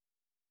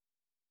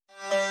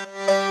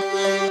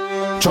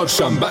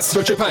چهارشنبه است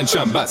یا که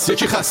پنجشنبه است،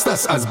 یکی خسته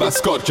است از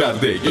بس کار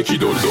کرده، یکی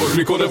دور دور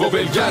میکنه و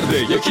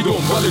ولگرده، یکی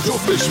دنبال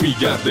جفتش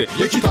میگرده،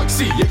 یکی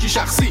تاکسی، یکی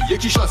شخصی،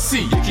 یکی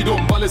شاسی، یکی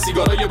دنبال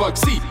سیگارای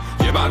واکسی.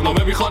 یه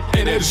برنامه میخوان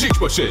انرژیک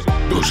باشه،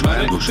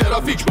 دشمن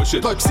ترافیک باشه.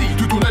 تاکسی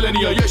تو تونل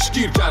نیایش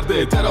گیر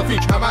کرده،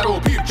 ترافیک همه رو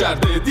پیر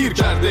کرده، دیر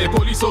کرده،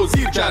 پلیسو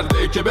زیر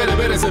کرده که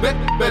بره زبه،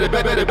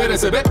 بره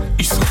زبه.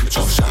 ایستگاه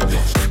چهارشنبه،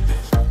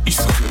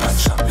 ایستگاه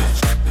پنجشنبه،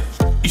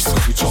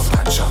 ایستگاه چهار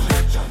پنجشنبه،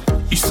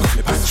 ایستگاه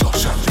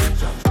پنجشنبه.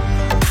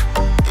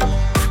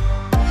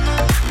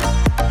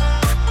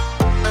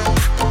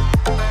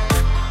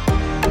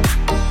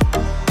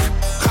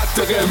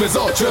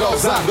 قرمزا چرا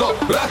زردا،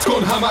 رد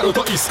کن همه رو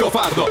تا ایستگاه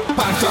فردا.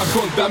 پرتم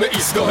کن دم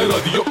ایستگاه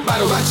رادیو،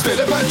 منو بچ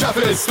تلفن کف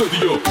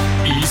استودیو.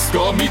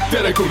 ایستگاه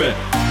میترکونه،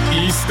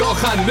 ایستگاه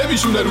خنده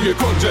میشونه روی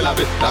کنج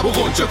لبه. لبو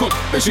غنچه کن،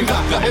 بشین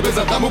قهقهه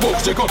بزن غمو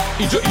بخچه کن.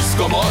 اینجا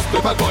ایستگاه ماست،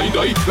 بپر پایین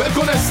دایی،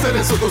 ول کن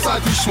استرس و 2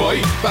 ساعت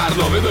پیشوایی.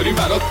 برنامه داریم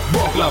برات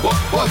باقلوا،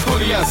 باد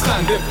کنی از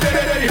خنده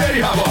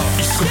بری هوا.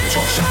 ایستگاه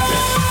چهارشنبه،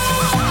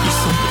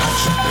 ایستگاه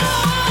پنجشنبه،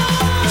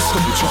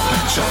 ایستگاه چهار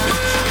پنجشنبه،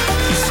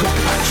 ایستگاه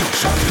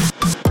پنجشنبه.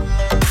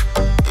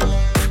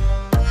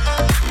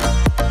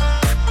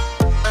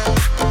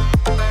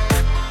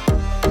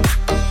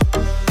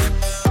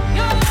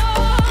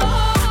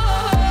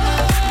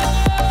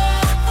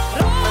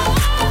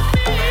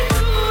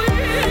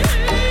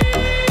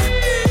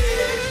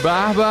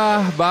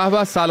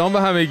 به سلام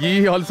به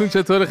همگی، حالتون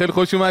چطوره؟ خیلی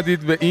خوش اومدید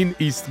به این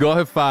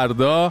ایستگاه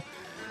فردا.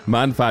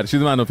 من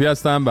فرشید بانوی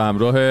هستم به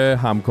همراه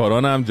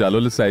همکارانم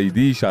جلال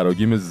سعیدی،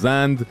 شراگیم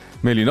زند،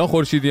 ملینا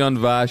خورشیدیان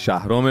و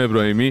شهرام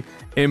ابراهیمی.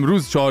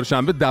 امروز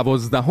چهارشنبه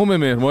 12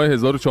 مهر ماه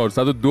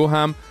 1402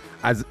 هم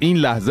از این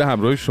لحظه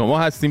همراه شما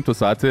هستیم تا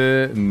ساعت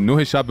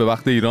 9 شب به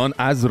وقت ایران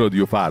از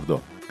رادیو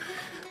فردا.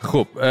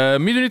 خب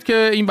میدونید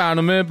که این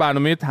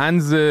برنامه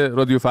طنز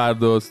رادیو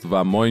فرداست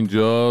و ما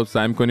اینجا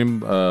سعی می‌کنیم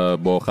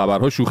با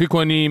خبرها شوخی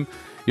کنیم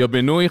یا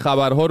به نوعی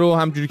خبرها رو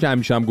همجوری که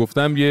همیشه هم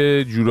گفتم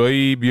یه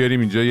جورایی بیاریم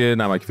اینجا، یه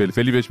نمک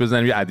فلفلی بهش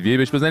بزنیم، یه ادویه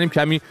بهش بزنیم،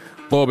 کمی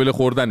قابل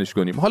خوردنش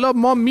کنیم. حالا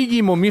ما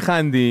میگیم و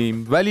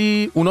میخندیم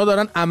ولی اونا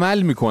دارن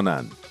عمل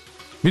میکنن.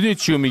 میدونید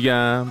چیو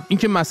میگم؟ این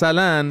که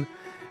مثلا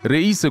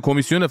رئیس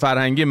کمیسیون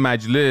فرهنگی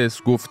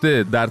مجلس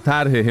گفته در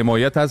طرح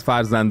حمایت از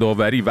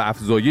فرزندآوری و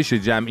افزایش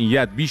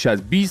جمعیت بیش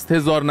از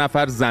 20,000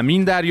 نفر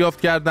زمین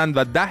دریافت کردند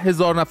و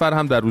 10,000 نفر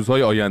هم در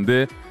روزهای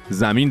آینده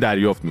زمین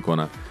دریافت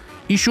میکنن.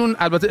 ایشون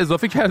البته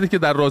اضافه کرده که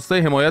در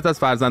راستای حمایت از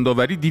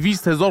فرزندآوری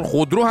 200,000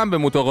 خودرو هم به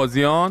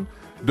متقاضیان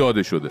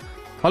داده شده.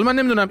 حالا من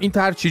نمیدونم این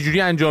طرح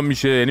چجوری انجام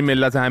میشه، یعنی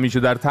ملت همیشه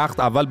در تخت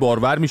اول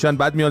بارور میشن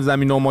بعد میان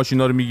زمینا و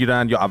ماشینا رو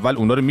میگیرن، یا اول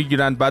اونا رو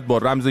میگیرن بعد با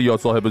رمز یا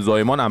صاحب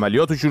زایمان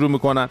عملیاتو شروع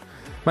میکنن.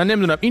 من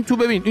نمیدونم. این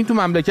تو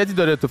مملکتی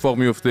داره اتفاق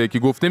میفته که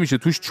گفته میشه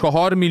توش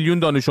 4 میلیون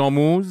دانش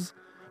آموز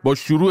با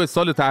شروع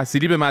سال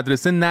تحصیلی به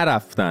مدرسه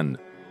نرفتن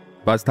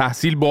و از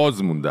تحصیل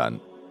باز موندن،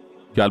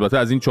 که البته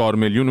از این 4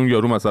 میلیون اون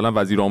یارو مثلا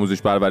وزیر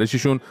آموزش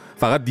پرورششون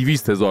فقط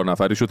 200,000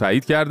 نفرشو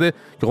تایید کرده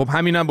که خب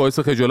همینم باعث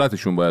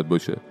خجالتشون باید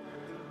باشه.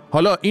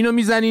 حالا اینو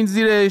میزنین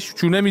زیرش،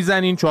 چونه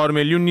میزنین 4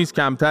 میلیون نیست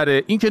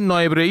کمتره. این که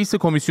نایب رئیس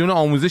کمیسیون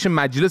آموزش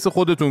مجلس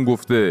خودتون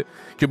گفته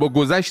که با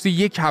گذشت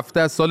 1 هفته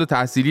از سال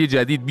تحصیلی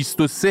جدید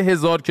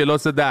 23,000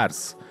 کلاس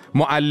درس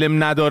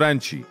معلم ندارن،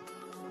 چی؟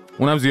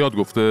 اونم زیاد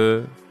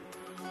گفته.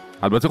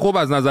 البته خب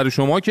از نظر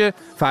شما که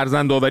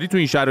فرزندآوری تو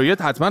این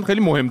شرایط حتما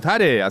خیلی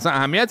مهمتره، اصلا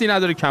اهمیتی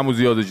نداره کم و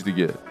زیادش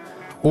دیگه.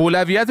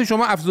 اولویت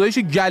شما افزایش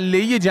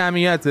گله‌ای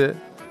جمعیته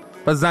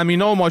و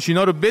زمینا و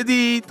ماشینا رو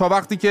بدی تا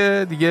وقتی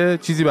که دیگه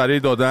چیزی برای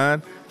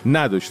دادن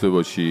نداشته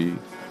باشی.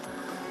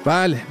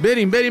 بله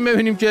بریم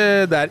ببینیم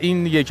که در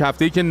این 1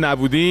 هفته‌ای که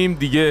نبودیم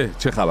دیگه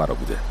چه خبرها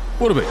بوده.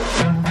 برو بریم.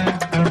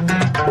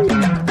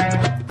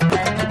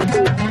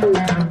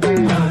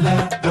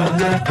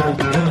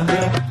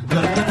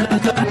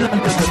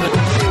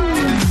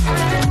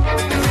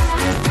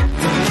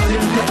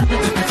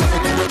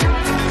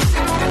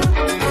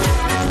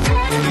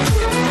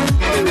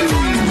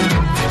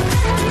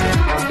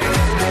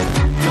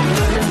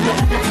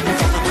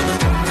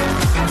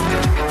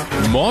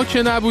 ما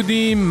که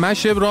نبودیم،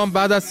 مشبران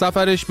بعد از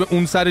سفرش به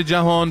اون سر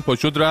جهان پا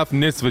شد رفت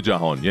نصف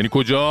جهان. یعنی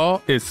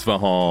کجا؟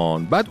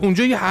 اصفهان. بعد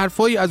اونجا یه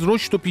حرفایی از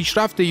رشد و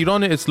پیشرفت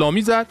ایران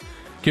اسلامی زد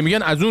که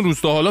میگن از اون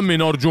روستا حالا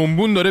منار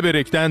جنبون داره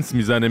بریک دنس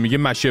میزنه. میگه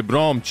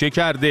مشبرام چه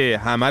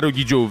کرده؟ همه رو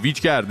گیج و ویج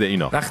کرده.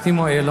 اینا وقتی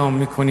ما اعلام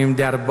میکنیم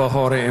در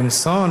بهار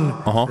امسال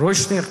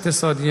رشد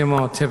اقتصادی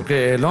ما طبق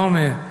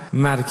اعلام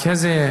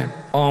مرکز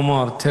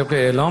آمار، طبق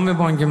اعلام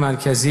بانک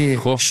مرکزی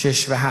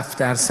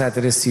 6.7%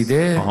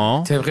 رسیده،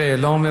 طبق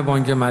اعلام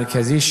بانک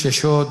مرکزی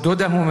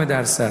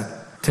 6.2%،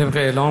 طبق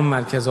اعلام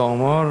مرکز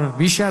آمار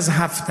بیش از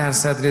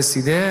 7%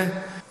 رسیده.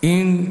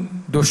 این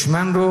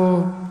دشمن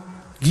رو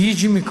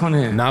گیج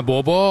میکنه. نه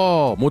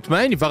بابا،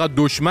 مطمئنی فقط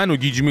دشمن رو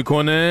گیج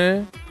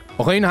میکنه؟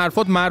 آخه این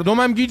حرفات مردم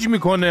هم گیج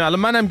میکنه. الان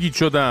منم گیج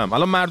شدم.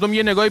 الان مردم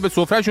یه نگاهی به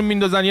سفرهشون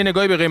میندازن، یه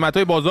نگاهی به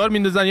قیمتای بازار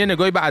میندازن، یه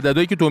نگاهی به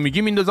عددایی که تو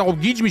میگی میندازن.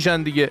 خب گیج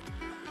میشن دیگه.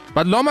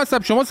 بعد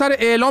لامصب شما سر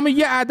اعلام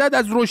یه عدد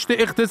از رشد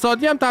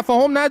اقتصادی هم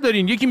تفاهم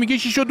ندارین. یکی میگه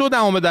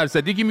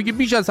 6.2%، یکی میگه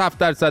بیش از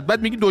 7%،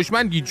 بعد میگه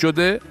دشمن گیج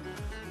شده.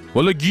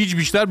 والا گیج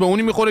بیشتر به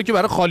اونی میخوره که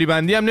برای خالی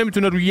بندی هم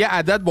نمیتونه روی یه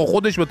عدد با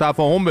خودش به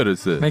تفاهم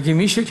برسه. مگه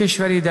میشه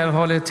کشوری در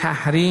حال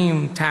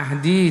تحریم،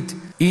 تهدید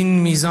این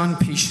میزان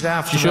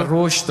پیشرفت و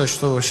رشد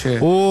داشته باشه؟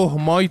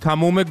 اوه مای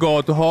تموم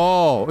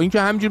گادها، این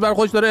که همینجوری بر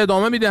خودش داره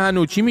ادامه میده.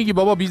 هنوز چی میگی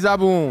بابا بی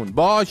زبون؟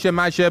 باشه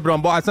مشه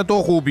ابرام، با اصلا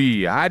تو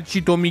خوبی، هر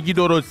چی تو میگی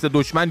درسته.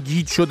 دشمن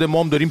گیج شده،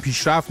 ما هم داریم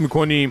پیشرفت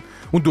میکنیم.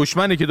 اون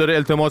دشمنه که داره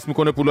التماس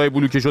میکنه پولای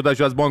بلوکه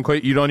شدهشو از بانک‌های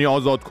ایرانی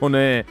آزاد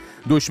کنه،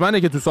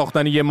 دشمنه که تو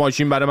ساختن یه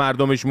ماشین برای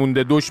مردمش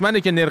مونده،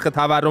 دشمنه که نرخ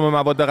تورم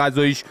مواد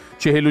غذاییش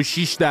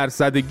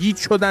 46%. گیج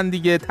شدن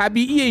دیگه،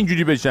 طبیعیه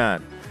اینجوری بشن.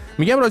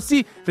 میگم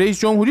راستی رئیس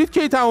جمهوریت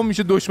کی تمام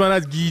میشه دشمن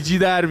از گیجی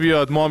در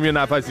بیاد، ما هم یه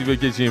نفسی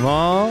بکشیم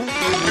ها؟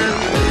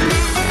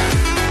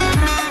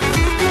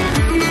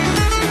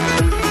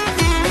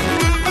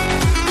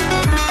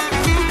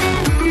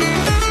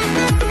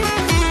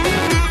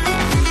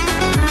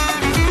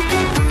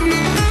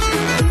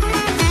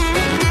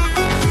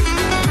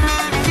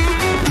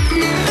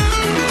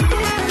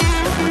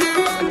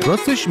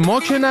 راستش ما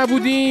که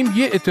نبودیم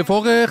یه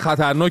اتفاق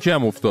خطرناکی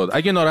هم افتاد.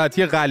 اگه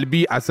ناراحتی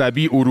قلبی،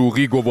 عصبی،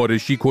 عروقی،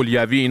 گوارشی،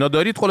 کلیوی اینا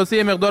دارید، خلاصه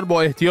یه مقدار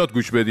با احتیاط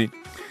گوش بدین.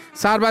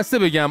 سربسته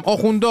بگم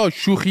آخوندا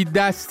شوخی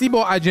دستی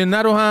با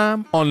اجنه رو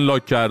هم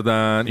آنلاک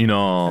کردن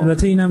اینا.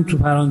 البته اینم تو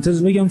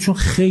پرانتز بگم چون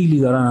خیلی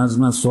دارن از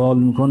من سوال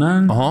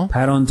میکنن.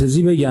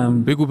 پرانتزی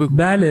بگم. بگو.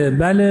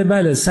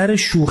 بله سر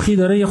شوخی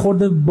داره یه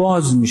خورده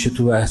باز میشه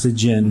تو بحث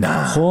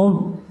جن.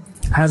 خب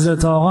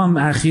حضرت آقا هم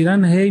اخیراً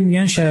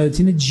میگن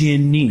شیاطین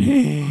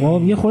جنی.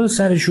 خب یه خورده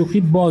سر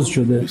شوخی باز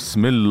شده.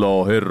 بسم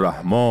الله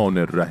الرحمن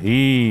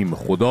الرحیم.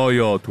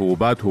 خدایا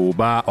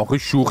توبه. آخه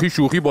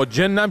شوخی با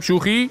جنم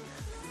شوخی؟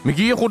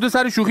 میگی یه خورده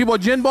سر شوخی با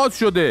جن باز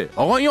شده.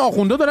 آقا این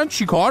آخوندا دارن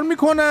چی کار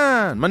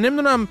میکنن؟ من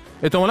نمیدونم،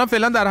 احتمالاً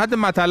فعلا در حد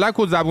متلک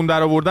و زبون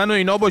در آوردن و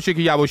اینا باشه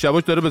که یواش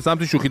یواش داره به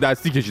سمت شوخی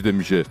دستی کشیده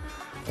میشه.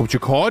 خب چه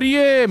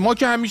کاریه؟ ما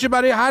که همیشه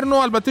برای هر نوع،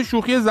 البته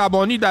شوخی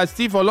زبانی،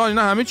 دستی، فلان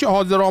اینا همه چی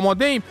حاضر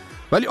آماده ایم،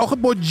 ولی آخه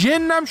با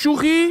جنم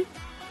شوخی؟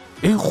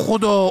 ای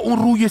خدا اون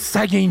روی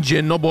سگ این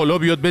جن‌ها بالا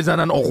بیاد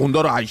بزنن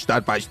آخوندا رو هشتر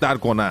پشتر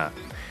کنن.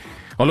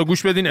 حالا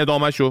گوش بدین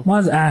ادامه‌شو. ما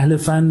از اهل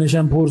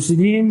فنشم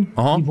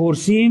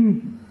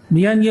پرسیدیم،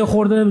 میگن یه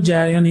خورده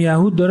جریان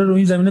یهود داره رو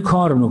این زمینه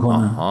کار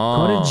میکنه.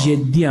 کار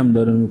جدی هم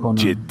داره میکنه.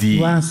 جدی؟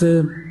 بحث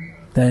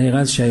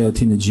دقیقاً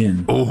شیاطین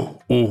جن.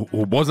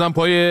 اوه بازم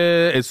پای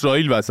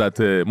اسرائیل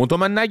وسطه. منتها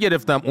من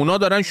نگرفتم اونا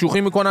دارن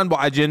شوخی میکنن با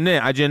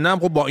اجنه هم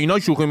خب با اینا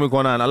شوخی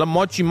میکنن. الان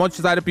ما چی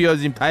سر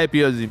پیازیم، ته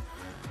پیازیم.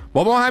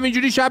 بابا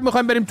همینجوری شب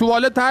میخوایم بریم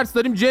توالت، ترس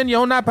داریم جن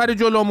یهو نپره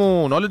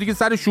جلومون. حالا دیگه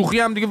سر شوخی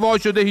هم دیگه وا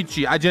شده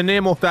هیچی. اجنه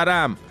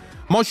محترم،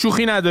 ما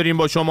شوخی نداریم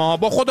با شما،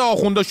 با خود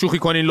آخوندا شوخی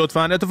کنین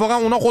لطفاً. اتفاقا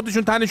اونا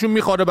خودشون تنشون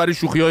میخوره برای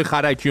شوخی‌های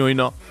خرکی و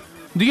اینا.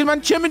 دیگه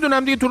من چه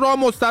میدونم دیگه، تو راه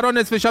مسترا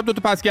نصف شب دو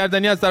تا پس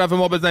گردنی از طرف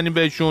ما بزنیم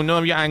بهشون،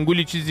 نمیدونم یه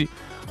انگولی چیزی.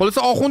 خلاص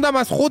آخوندم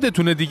از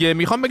خودتونه دیگه.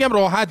 میخوام بگم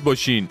راحت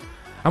باشین،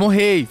 اما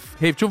حیف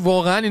چون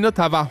واقعا اینا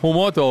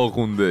توهمات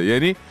آخونده.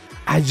 یعنی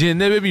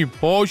اجنه ببین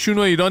پاشون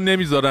رو ایران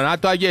نمیذارن،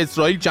 حتی اگه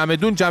اسرائیل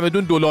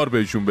چمدون دلار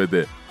بهشون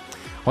بده.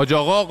 حاج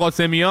آقا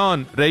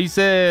قاسمیان، رئیس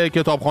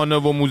کتابخانه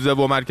و موزه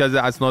و مرکز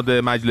اسناد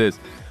مجلس،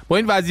 با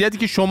این وضعیتی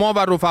که شما و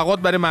رفقات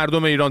برای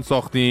مردم ایران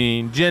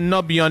ساختین،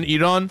 جنا بیان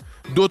ایران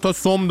 2 تا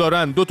سم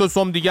دارن، 2 تا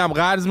سم دیگه هم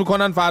قرض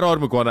میکنن، فرار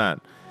میکنن.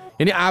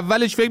 یعنی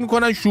اولش فکر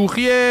میکنن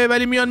شوخیه،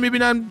 ولی میان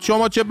میبینن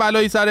شما چه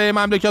بلایی سر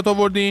مملکت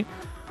آوردین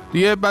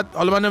دیگه. بعد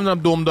حالا من نمیدونم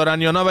دم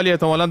دارن یا نه، ولی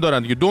احتمالاً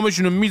دارن دیگه.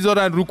 دمشون رو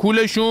میذارن رو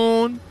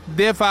کولشون،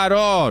 ده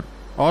فرار.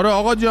 آره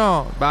آقا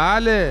جان،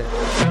 بله.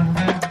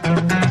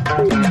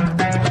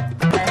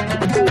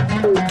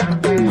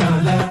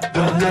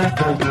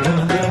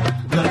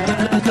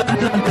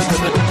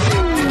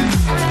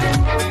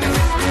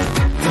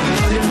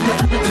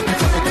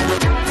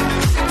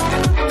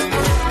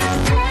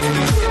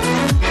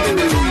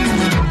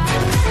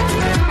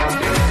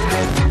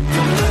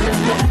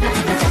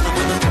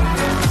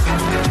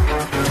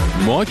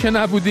 ما که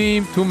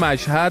نبودیم تو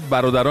مشهد،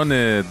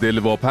 برادران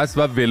دلواپس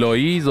و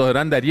ولایی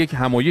ظاهراً در یک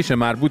همایش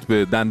مربوط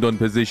به دندان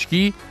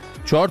پزشکی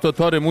 4 تا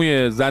تار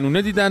موی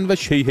زنونه دیدن و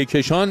شیهه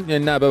کشان،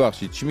 یعنی نه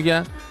ببخشید چی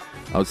میگن؟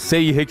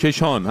 سیهه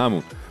کشان،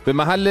 همون به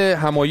محل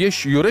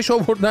همایش یورش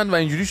آوردن و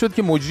اینجوری شد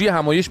که مجری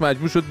همایش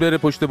مجبور شد بره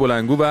پشت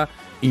بلندگو و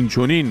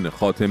اینچنین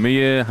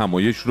خاتمه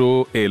همایش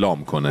رو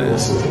اعلام کنه.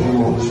 این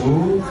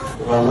موضوع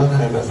و من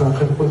حقیقتا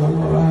خیلی خودم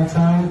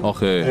ناراحتم.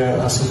 آخه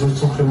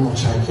اساساتون خیلی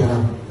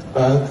متشکرم.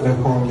 بعد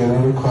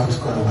رکامگرا رو کات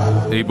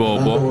کنم. ای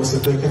بابا، به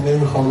واسطه که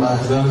نمیخوام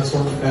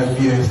محضرتون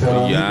بی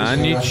احترامی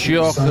یعنی چی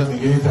آخه؟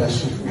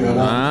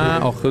 نه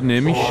آخه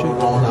نمیشه.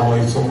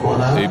 راهنماییتون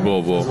کنم. ای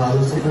بابا،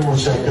 خیلی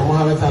متشکرم. ما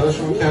همه تلاش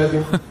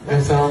می‌کردیم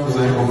احترام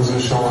بذاریم به حضور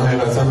شما.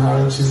 حقیقتا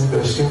هر چیزی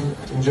داشتیم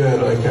اینجا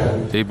ارائه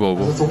کردیم. ای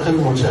بابا، ازتون خیلی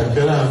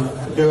متشکرم.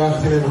 یه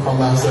وقتی نمیخوام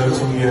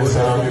محضرتون بی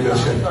احترامی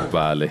بشه.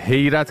 بله،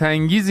 حیرت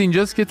انگیز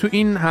اینجاست که تو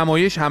این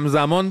همایش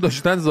همزمان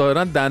داشتن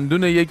ظاهرا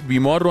دندون یک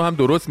بیمار رو هم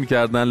درست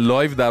میکردن،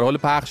 لایو در حال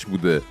پخش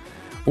بوده.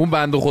 اون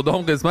بنده خدا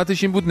هم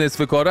قسمتش این بود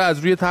نصف کاره از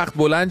روی تخت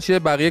بلند شه،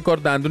 بقیه کار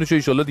دندونشو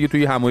ان شاءالله دیگه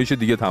توی همایش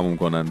دیگه تموم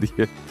کنن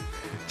دیگه.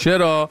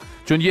 چرا؟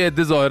 چون یه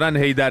عده ظاهرا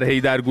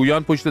هیدر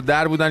گویان پشت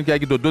در بودن که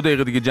اگه 2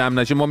 دقیقه دیگه جمع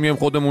نشه ما میایم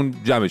خودمون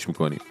جمعش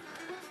میکنیم.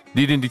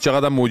 دیدین دیگه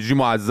چقدر مجری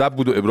معذب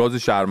بود و ابراز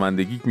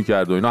شرمندگی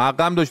میکرد و اینا.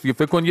 حق هم داشت دیگه.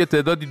 فکر کن یه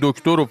تعدادی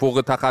دکتر و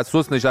فوق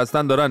تخصص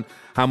نشستن دارن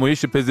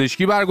همایش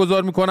پزشکی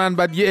برگزار میکنن،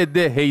 بعد یه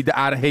عده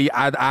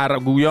هیدر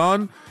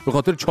گویان به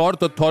خاطر 4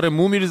 تا تار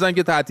مو میریزن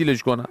که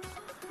تعطیلش کنن.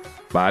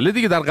 بله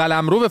دیگه، در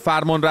قلمرو به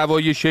فرمان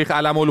روایی شیخ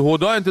علم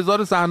الهدی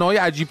انتظار صحنه‌های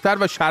عجیب‌تر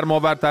و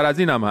شرم‌آورتر از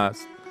این هم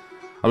هست.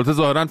 البته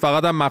ظاهرا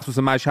فقط هم مخصوص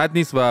مشهد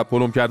نیست و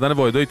پلم کردن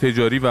واحدهای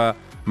تجاری و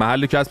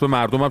محل کسب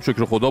مردم هم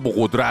شکر خدا با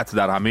قدرت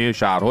در همه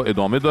شهرها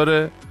ادامه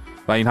داره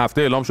و این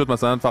هفته اعلام شد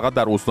مثلا فقط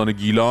در استان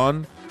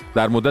گیلان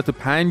در مدت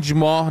 5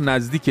 ماه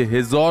نزدیک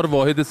 1000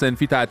 واحد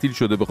صنفی تعطیل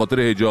شده به خاطر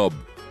حجاب.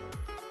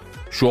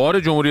 شعار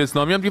جمهوری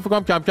اسلامی هم دیگه فکر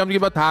کنم کم کم دیگه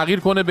باید تغییر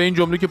کنه به این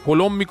جمله که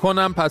پلم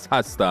میکنم پس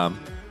هستم،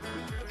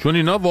 چون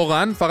اینا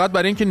واقعا فقط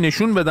برای اینکه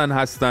نشون بدن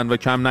هستن و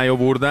کم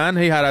نیاوردن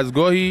هی هر از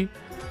گاهی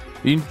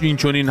این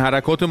چون این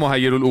حرکات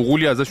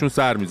محیرالعقولی ازشون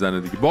سر میزنه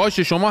دیگه.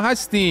 باشه شما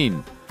هستین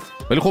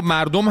ولی خب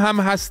مردم هم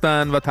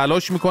هستن و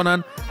تلاش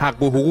میکنن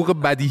حق و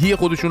حقوق بدیهی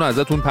خودشون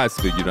ازتون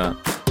پس بگیرن.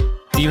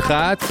 این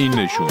خط این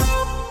نشون.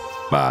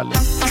 بله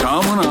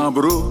کمون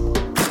ابرو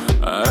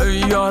ای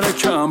یار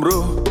کم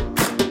رو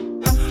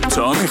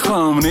تا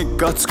میخوام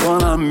نگات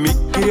کنم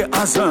میگی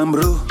ازم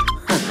رو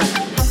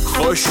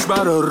خوش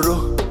برا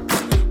رو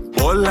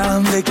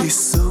بلندگی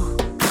سو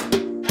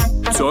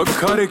تو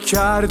کار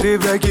کردی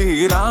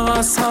بگیرم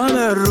از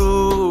همه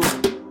رو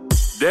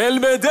دل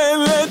به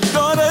دل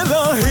داره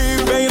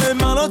راهی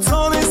بین من و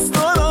تو نیست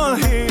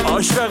راهی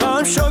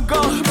عاشقم شو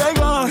گاه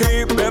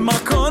بگاهی به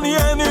مکان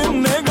یعنی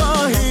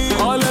نگاهی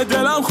حال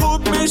دلم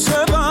خوب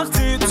میشه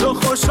وقتی تو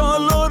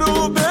خوشحال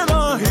رو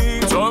براهی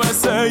تو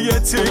مثل یه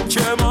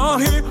تیکه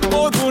ماهی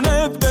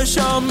قربونت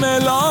بشم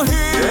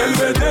الهی دل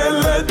به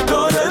دل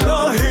داره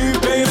راهی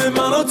بین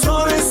من و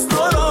تو نیست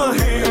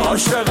راهی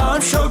عاشقم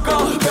شو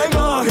گاه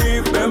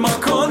بگاهی به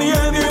مکان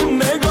یعنی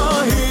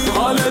نگاهی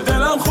حال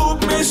دلم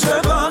خوب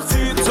میشه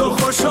وقتی تو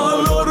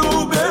خوشحال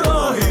رو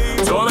براهی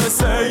تو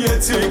مثل یه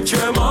تیکه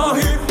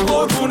ماهی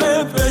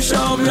قربونت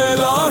بشم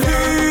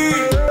الهی.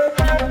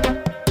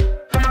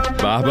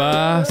 به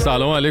به،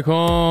 سلام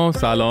علیکم.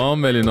 سلام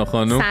ملینا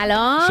خانم.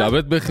 سلام،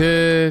 شبت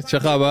بخیر. چه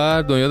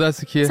خبر؟ دنیا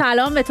دست کیه؟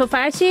 سلام به تو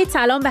فرشید.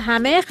 سلام به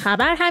همه.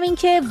 خبر همین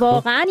که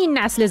واقعا این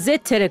نسل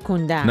زد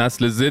ترکوندن.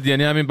 نسل زد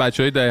یعنی همین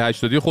بچهای دهه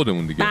 80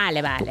 خودمون دیگه.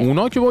 بله بله.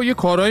 اونا که با یه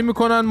کارایی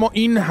میکنن ما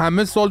این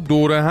همه سال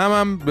دوره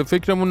هم به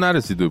فکرمون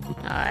نرسیده بود.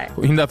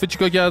 این دفعه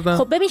چیکار کردن؟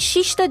 خب ببین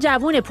 6 تا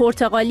جوون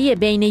پرتغالی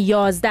بین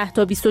 11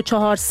 تا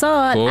 24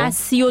 سال از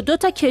 32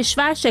 تا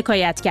کشور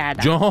شکایت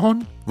کردن.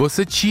 جان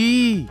واسه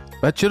چی؟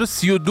 و چرا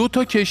 32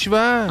 تا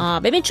کشور؟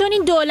 ببین چون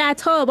این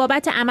دولت‌ها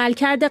بابت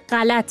عملکرد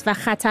غلط و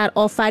خطر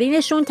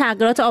آفرینشون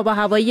تغییرات آب و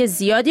هوایی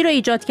زیادی رو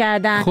ایجاد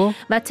کردن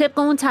و طبق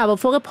اون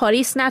توافق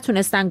پاریس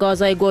نتونستن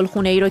گازهای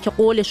گلخونه‌ای رو که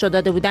قولش رو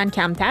داده بودن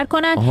کمتر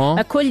کنن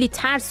و کلی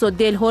ترس و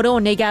دلهره و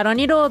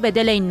نگرانی رو به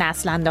دل این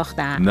نسل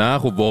انداختن. نه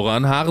خب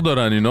واقعا حق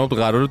دارن، اینا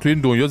قراره تو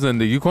این دنیا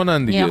زندگی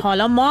کنن دیگه.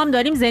 حالا ما هم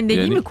داریم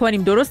زندگی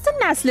میکنیم، درسته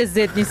نسل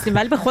زد نیستیم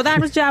ولی به خود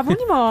هنوز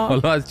جوونیم ما.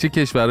 حالا از چه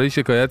کشورهایی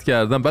شکایت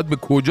کردن؟ بعد به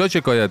کجا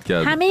شکایت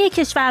کردن؟ همه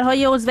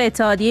کشورهای عضو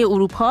اتحادیه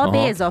اروپا به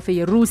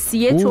اضافه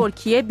روسیه،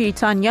 ترکیه،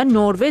 بریتانیا،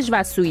 نروژ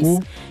و سوئیس.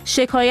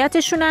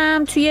 شکایتشون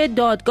هم توی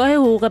دادگاه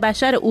حقوق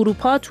بشر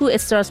اروپا تو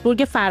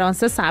استراسبورگ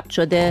فرانسه ثبت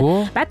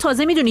شده. بعد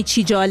تازه میدونی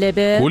چی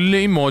جالبه؟ کل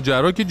این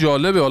ماجرا که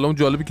جالبه. حالا اون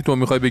جالبی که تو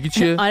میخوای بگی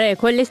چیه؟ آره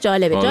کلش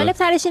جالبه. جالب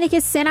ترش اینه که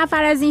 3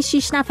 نفر از این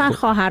 6 نفر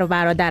خواهر و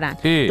برادرن.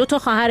 2 تا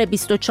خواهر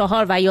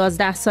 24 و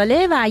 11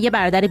 ساله و یه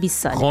برادر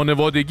 20 ساله.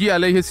 خانوادگی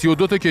علیه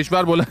 32 تا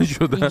کشور بلند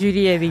شدن.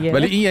 اینجوریه دیگه.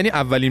 ولی این یعنی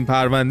اولین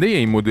پرونده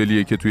این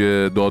مدلیه که توی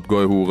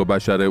دادگاه حقوق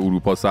بشر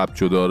اروپا ثبت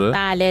شده. داره.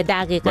 بله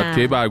دقیقاً. و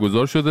کی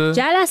برگزار شده؟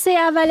 جلسه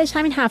اولش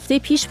همین هفته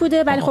پیش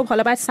بوده ولی خب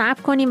حالا باید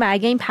صبر کنیم و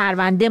اگه این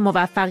پرونده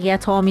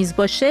موفقیت آمیز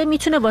باشه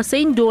میتونه واسه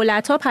این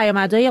دولت‌ها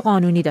پیامدهای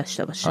قانونی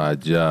داشته باشه.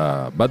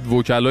 عجب. بعد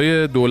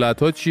وکلای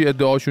دولت‌ها چی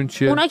ادعاشون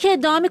چیه؟ اونا که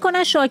ادعا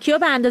میکنن شاکی‌ها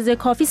به اندازه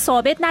کافی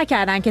ثابت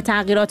نکردن که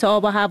تغییرات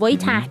آب و هوایی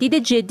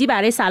تهدید جدی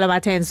برای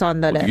سلامت انسان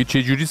داره. دیگه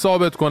چه جوری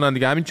ثابت کنن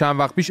دیگه؟ همین چند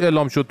وقت پیش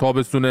اعلام شد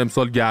تابستون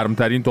امسال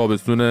گرمترین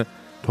تابستون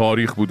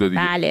تاریخ بوده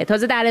دیگه. بله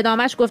تازه در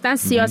ادامهش گفتن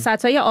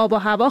سیاست‌های آب و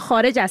هوا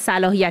خارج از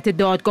صلاحیت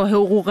دادگاه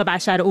حقوق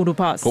بشر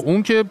اروپاست. خب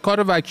اون که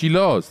کار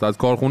وکیلاست. از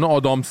کارخونه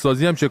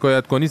آدامسازی هم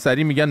شکایت کنی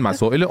سری میگن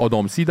مسائل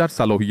آدامسی در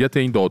صلاحیت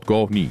این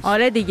دادگاه نیست.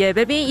 آره دیگه.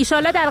 ببین ان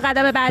شاءالله در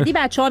قدم بعدی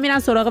بچه‌ها میرن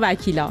سراغ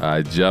وکیلا.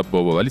 عجب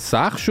بابا. ولی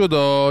سخت شد.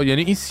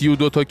 یعنی این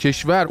 32 تا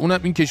کشور، اونم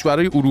این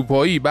کشورهای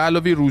اروپایی به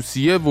علاوه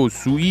روسیه و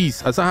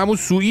سوئیس، اصلا همون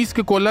سوئیس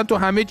که کلا تو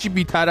همه چی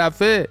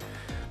بی‌طرفه،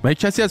 من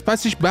کسی از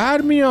پسش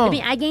برمیاد.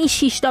 ببین اگه این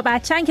 6 تا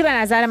بچه‌ن که به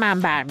نظر من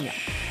برمیاد.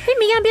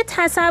 میگم بیا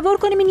تصور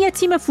کنیم این یه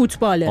تیم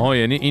فوتباله.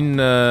 یعنی این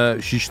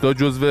 6 تا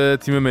جزو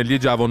تیم ملی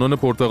جوانان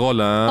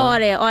پرتغالن.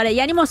 آره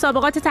یعنی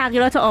مسابقات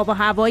تغییرات آب و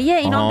هوایی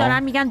اینا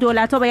دارن میگن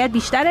دولت‌ها باید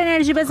بیشتر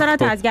انرژی بذارن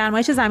تا از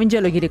گرمایش زمین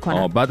جلوگیری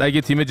کنن. بعد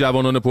اگه تیم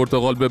جوانان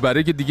پرتغال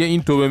ببره که دیگه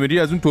این توبه میری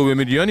از اون توبه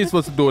میری‌ها نیست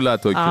واسه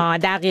دولت‌ها.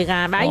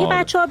 دقیقاً. و اگه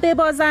بچه‌ها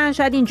ببازن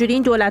شاید اینجوری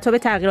این دولت‌ها به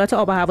تغییرات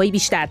آب و هوایی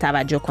بیشتر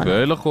توجه کنن.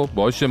 خیلی خوب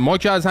باشه، ما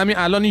که از همین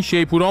الان این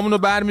شیپورامونو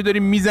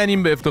برمی‌داریم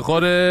میزنیم به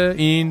افتخار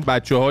این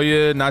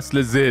بچه‌های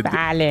نسل زد.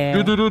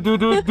 بله.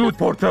 دود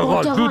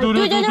پرتغال.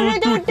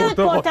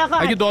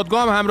 اگه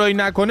دادگاه هم همراهی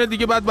نکنه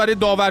دیگه بعد برای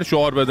داور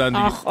شعار بدن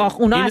دیگه. آخ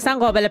اونا اصلا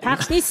قابل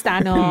پخش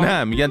نیستن.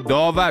 نه میگن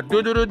داور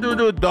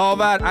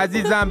داور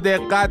عزیزم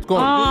دقت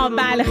کن.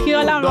 بله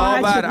خیالم راحت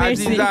شد. داور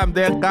عزیزم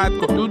دقت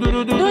کن.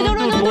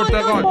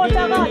 پرتغال.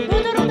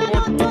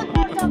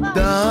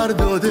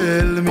 درد و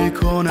دل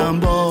میکنم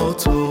با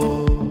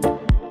تو،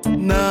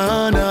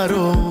 نه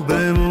نرو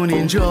بمون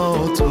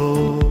اینجا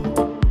تو،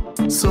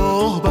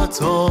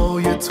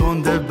 صحبتهای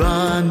تند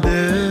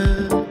بنده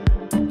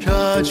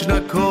کج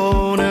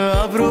نکنه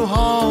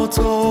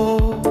ابروهاتو،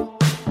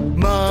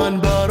 من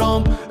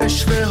برام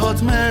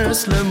اشتهات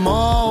مثل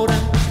ماره،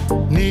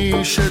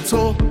 نیش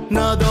تو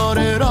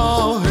نداره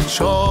راه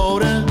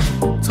چاره،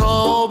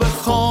 تا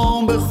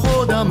بخوام به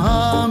خودم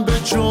هم به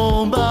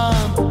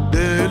جنبم،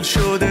 دل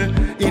شده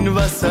این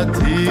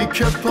وسطی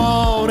که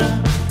پاره،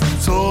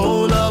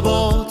 تو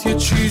لبات یه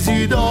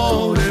چیزی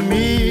داره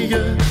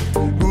میگه،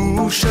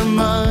 گوش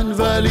من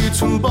ولی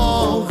تو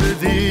باغ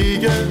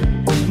دیگه،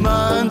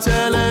 من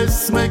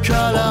طلسم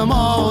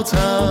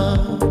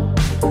کلماتم،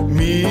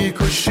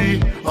 میکشی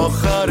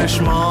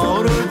آخرش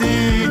ما رو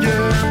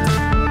دیگه.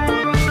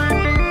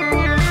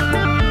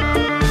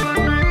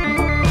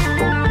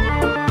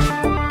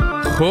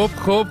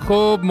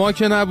 خب ما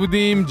که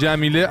نبودیم،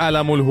 جمیله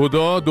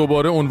علم‌الهدی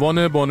دوباره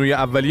عنوان بانوی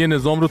اولیه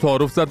نظام رو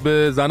تعارف زد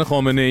به زن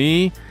خامنه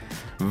ای.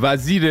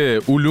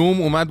 وزیر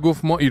علوم اومد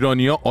گفت ما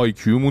ایرانی‌ها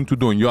آیکیومون تو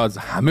دنیا از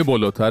همه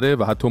بالاتره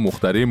و حتی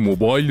مخترع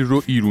موبایل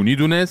رو ایرونی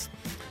دونست.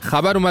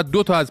 خبر اومد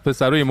 2 تا از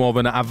پسرای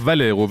معاون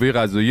اول قوه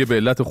قضاییه به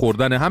علت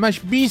خوردن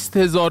همش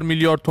 20,000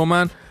 میلیارد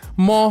تومان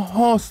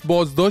ماهاست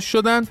بازداشت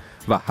شدن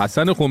و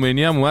حسن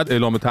خمینی هم اومد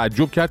اعلام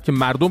تعجب کرد که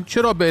مردم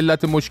چرا به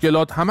علت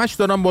مشکلات همش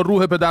دارن با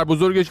روح پدر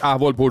بزرگش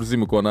احوال پرسی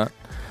میکنن.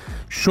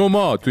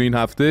 شما تو این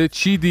هفته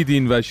چی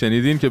دیدین و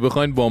شنیدین که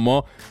بخواین با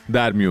ما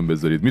در میون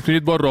بذارید؟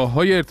 میتونید با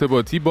راه‌های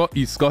ارتباطی با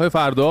ایستگاه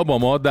فردا با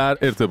ما در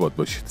ارتباط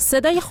باشید.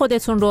 صدای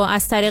خودتون رو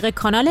از طریق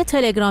کانال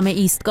تلگرام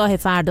ایستگاه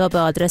فردا به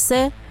آدرس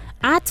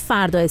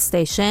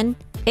 @فردا_station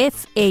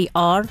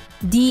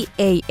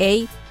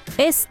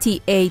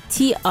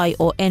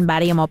FARDAASTATION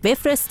برای ما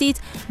بفرستید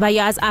و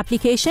یا از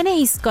اپلیکیشن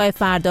ایستگاه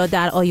فردا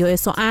در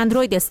iOS و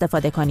اندروید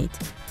استفاده کنید.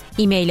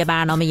 ایمیل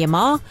برنامه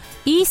ما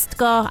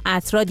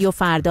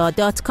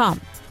eastgah@radiofarda.com.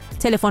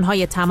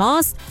 تلفن‌های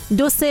تماس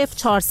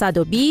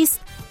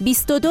 20420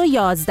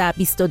 2211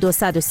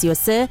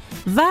 22133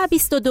 و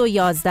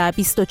 2211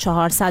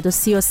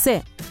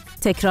 24133.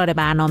 تکرار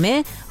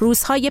برنامه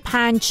روزهای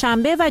 5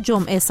 شنبه و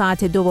جمعه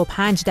ساعت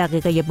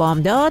 2:05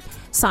 بامداد،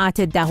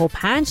 ساعت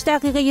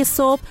 10:05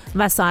 صبح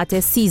و ساعت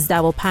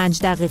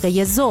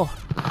 13:05 ظهر.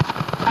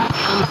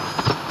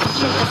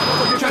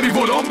 کمی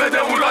ولوم بده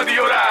اون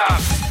رادیو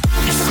رفت.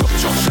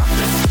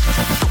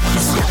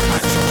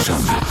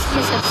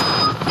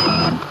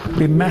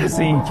 به محض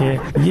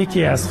اینکه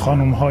یکی از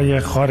خانم‌های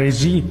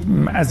خارجی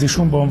از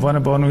ایشون به عنوان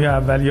بانوی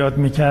اول یاد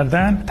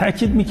می‌کردن،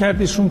 تاکید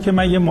می‌کرد ایشون که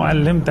من یه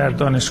معلم در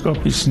دانشگاه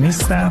پیش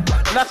نیستم.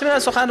 وقتی میاد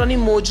سخنرانی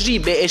مجری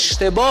به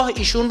اشتباه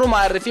ایشون رو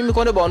معرفی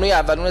میکنه بانوی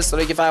اول، اون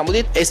اصطلاحی که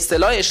فرمودید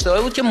اصطلاح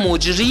اشتباهی بود که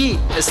مجری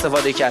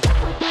استفاده کرد.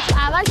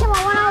 اول که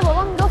مامانم و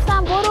بابام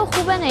میگفتن برو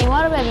خوبه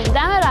نیما رو ببین،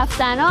 دم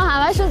رفتنا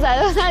همشون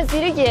زده بودن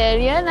زیر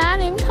گریه، نه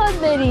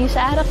نمیخواد بری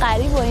شهر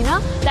غریب و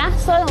اینا. 10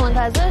 سال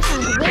منتظرشم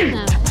که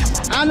ببینم.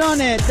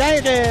 الان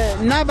دقیقه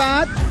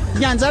 90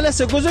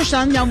 گنزل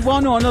گذاشتن یم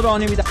وانو راه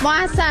نمیدن. ما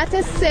از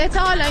ساعت 3 تا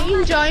حالا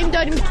اینجاییم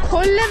داریم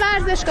کل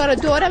ورزشگاه رو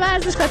دور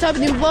ورزشگاه تا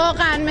ببینیم.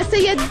 واقعا مثل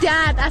یه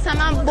درد، اصلا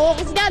من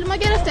بغض گل ما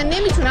گرفته،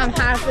 نمیتونم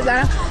حرف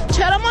بزنم.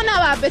 چرا ما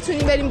نباید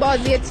بتونیم بریم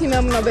بازی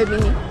تیممون رو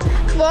ببینیم؟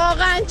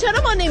 واقعا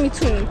چرا ما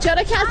نمیتونیم؟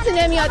 چرا کسی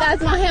نمیاد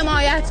از ما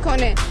حمایت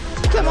کنه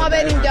که ما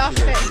بریم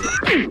داخل؟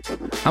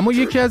 اما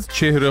یکی از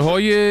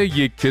چهره‌های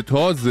یک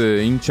کتاز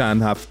این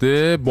چند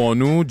هفته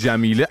بانو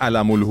جمیله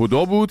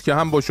علم‌الهدی بود که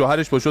هم با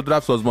شوهرش باشد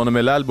رفت سازمان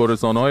ملل با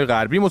رسانه‌های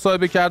غربی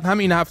مصاحبه کرد، هم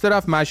این هفته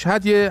رفت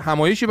مشهد یه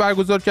همایشی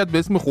برگزار کرد به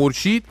اسم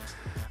خورشید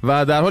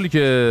و در حالی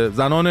که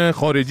زنان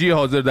خارجی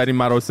حاضر در این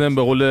مراسم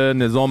به قول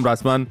نظام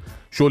رسما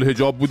شل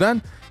حجاب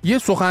بودن، یه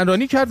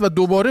سخنرانی کرد و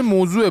دوباره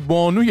موضوع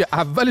بانوی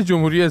اول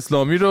جمهوری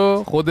اسلامی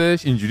رو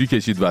خودش اینجوری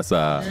کشید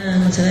وسط.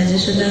 متوجه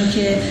شدم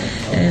که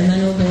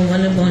منو به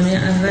عنوان بانوی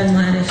اول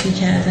معرفی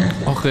کردن.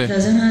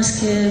 لازم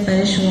هست که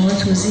برای شما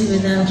توضیح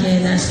بدم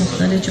که در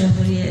ساختار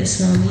جمهوری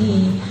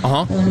اسلامی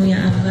بانوی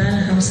اول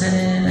همسر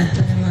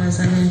رهبر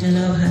معظم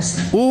انقلاب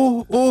هستن.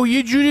 اوه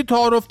یه جوری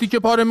تعارفی که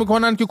پاره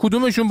میکنن که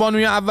کدومشون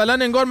بانوی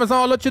اولن، انگار مثلا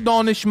حالا چه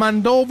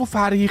دانشمندا و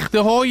فرهیخته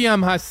هایی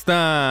هم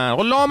هستن.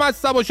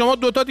 لامصب شما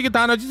دوتا دیگه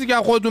تنها چیزی که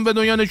خودتون به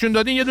دنیا نشون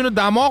دادین یه دونه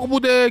دماغ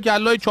بوده که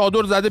الله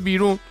چادر زده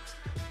بیرون.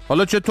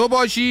 حالا چه تو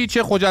باشی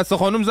چه خجسته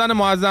خانم زن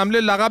معظمله،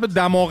 لقب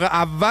دماغ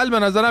اول به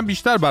نظرم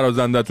بیشتر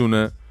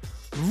برازندتونه.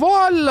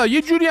 والا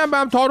یه جوری هم به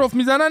هم تعارف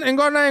میزنن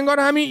انگار نه انگار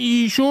همین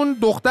ایشون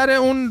دختر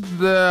اون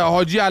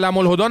حاجی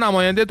علم‌الهدی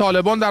نماینده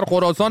طالبان در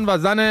خراسان و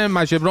زن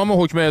مشبرام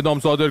حکم اعدام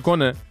صادر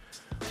کنه.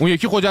 اون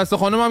یکی خجسته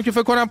خانم هم که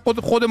فکر کنم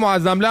خود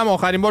معظمله هم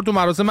آخرین بار تو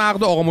مراسم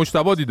عقد آقا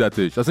مجتبی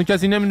دیدتش. اصلا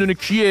کسی نمیدونه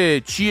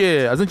کیه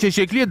چیه، اصلا چه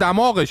شکلی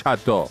دماغش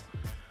حتی.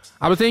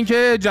 البته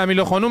اینکه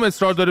جمیله خانم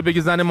اصرار داره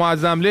بگه زن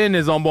معظمله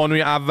نظام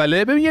بانوی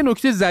اوله، ببین یه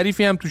نکته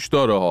ظریفی هم توش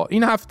داره ها.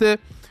 این هفته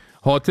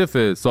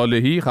حاطف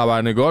صالحی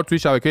خبرنگار توی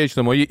شبکه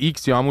اجتماعی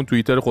ایکس یا همون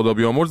توییتر خدا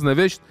بیامرز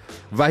نوشت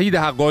وحید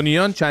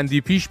حقانیان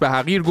چندی پیش به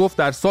حقیر گفت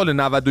در سال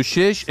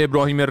 96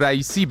 ابراهیم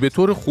رییسی به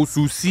طور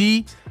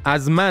خصوصی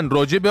از من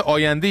راجع به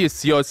آینده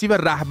سیاسی و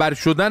رهبر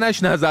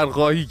شدنش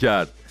نظرخواهی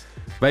کرد.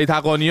 وحید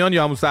حقانیان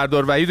یا همون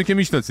سردار وحیدو که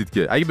میشناسید،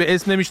 که اگه به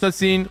اسم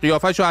نمیشناسین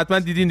قیافه‌شو حتما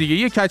دیدین دیگه.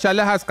 یه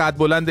کچله هست قد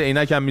بلند،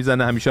 عینک هم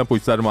میزنه، همیشه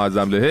پشت سر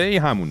معظمله،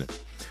 این همونه.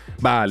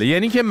 بله،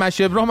 یعنی که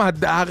مشبرام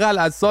حداقل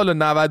از سال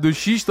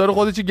 96 داره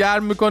خودش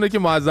گرم میکنه که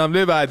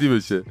معظمله بعدی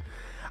بشه.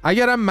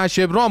 اگرم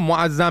مشبرام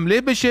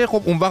معظمله بشه،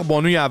 خب اون وقت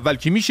بانوی اول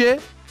کی میشه؟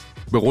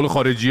 به قول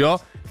خارجی‌ها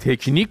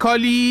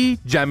تکنیکالی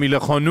جمیله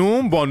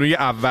خانوم بانوی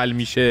اول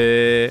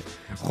میشه.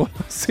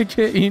 خلاصه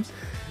که این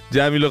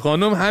جمیله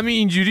خانوم همین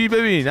اینجوری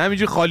ببین،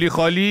 همینجوری خالی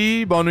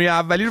خالی بانوی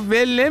اولی رو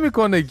ول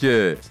نمیکنه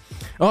که.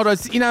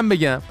 راستی اینم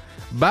بگم،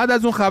 بعد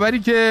از اون خبری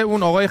که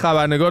اون آقای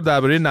خبرنگار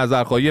درباره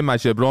نظرخواهی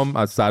مشبرام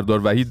از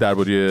سردار وحید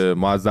درباره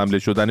معظمله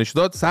شدنش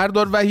داد،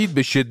 سردار وحید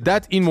به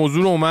شدت این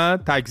موضوع رو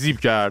اومد تکذیب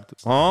کرد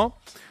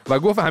و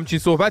گفت همچین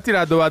صحبتی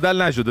رد و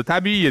بدل نشده.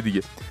 طبیعیه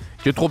دیگه.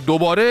 که خب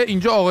دوباره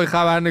اینجا آقای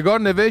خبرنگار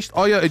نوشت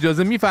آیا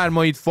اجازه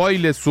می‌فرمایید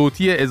فایل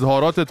صوتی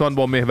اظهاراتتان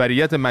با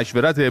محوریت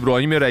مشورت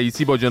ابراهیم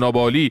رییسی با جناب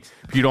عالی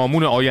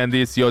پیرامون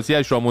آینده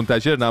سیاسیش را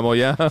منتشر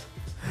نمایم؟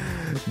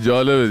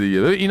 جالبه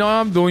دیگه. اینا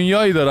هم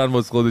دنیایی دارن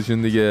واسه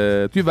خودشون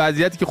دیگه. توی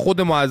وضعیتی که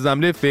خود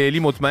معظمله فعلی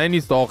مطمئن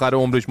نیست تا آخر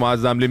عمرش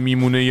معظمله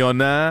میمونه یا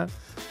نه،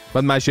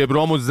 بعد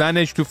مشبرام و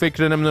زنش تو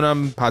فکر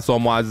نمیدونم پسا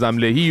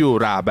معظملهی و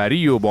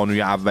رهبری و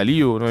بانوی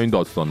اولی و این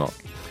داستانا.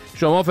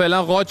 شما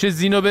فعلا قاچ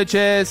زینو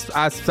بچست،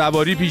 اسب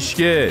سواری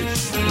پیشکش.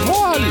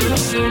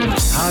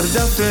 هر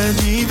دفعه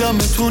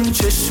دیدمتون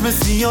چشم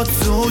زیاد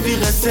زودی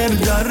قسم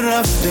در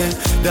رفته،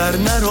 در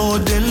نرو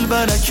دل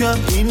برکم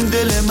این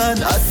دل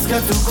من از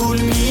کت و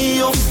کول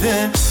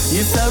میفته.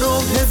 یه سر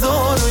و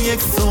هزار و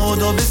یک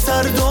سودا به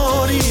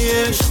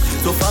سرداریش،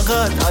 تو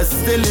فقط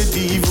از دل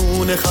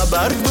دیوونه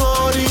خبر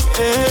داری.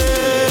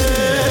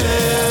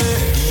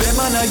 به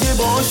من اگه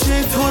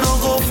باشه تو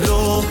رو قفل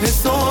و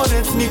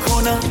حسارت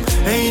میکنم،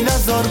 ای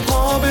نظر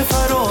پا به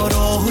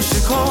فراراه و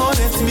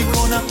شکارت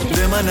میکنم.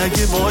 به من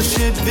اگه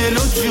باشه دل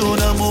و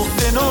جونم و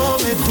به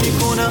نامت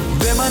میکنم.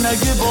 به من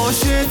اگه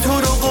باشه تو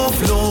رو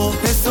قفل و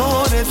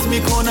حسارت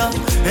میکنم،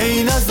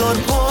 ای نظر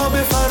پا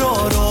به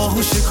فراراه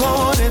و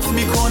شکارت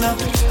میکنم.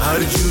 هر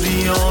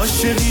جوری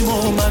عاشقیم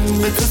و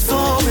من به تو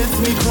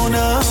ثابت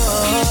میکنم.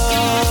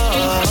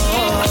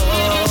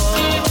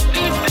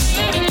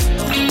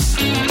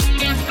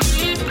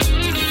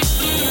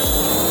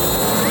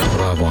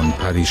 روان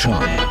پریشان.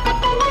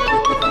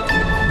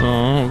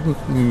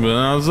 به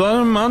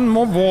نظر من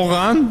ما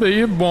واقعا به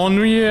یه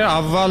بانوی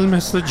اول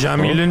مثل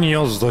جمیله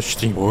نیاز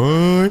داشتیم.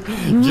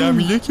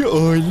 جمیله که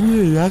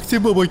عالیه. وقتی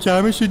بابا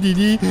کرمشو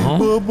دیدی؟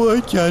 بابا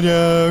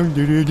کرم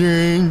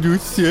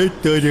دوست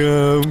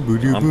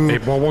دارم.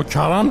 بابا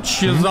کرم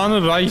چیه؟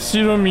 زن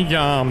رییسی رو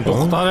میگم،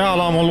 دختر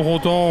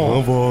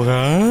علم‌الهدی.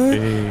 واقعا؟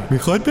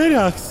 میخواد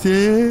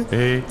برقصه؟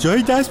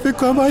 جای دست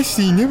بکنم باید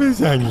سینه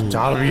بزنی.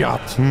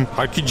 تربیت.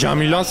 هرکی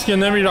جمیله است که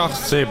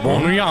نمیرقصه،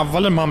 بانوی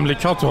اول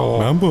مملکت ها.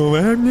 من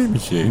باورم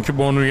نمیشه. این که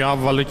بانوی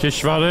اول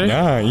کشوره؟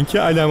 نه، این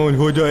که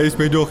الاتحاد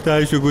اسم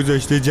دخترشو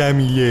گذاشته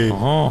جمیله.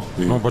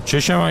 با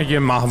چشم اگه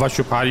محوش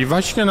و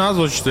پریوش که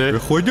نذاشته. به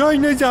خدا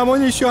اینا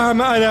زمانشو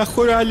همه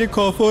علخور و اهل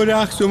کافه و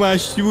رقص و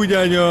مشتی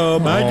بودن.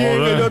 بعد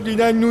انقلاب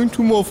دیدن نون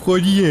تو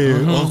مفخوریه،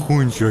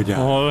 آخون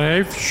شدن.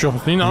 حیف شد.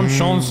 این هم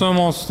شانس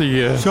ماست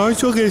دیگه.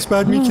 شانسو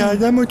قسمت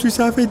میکردم و تو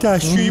صف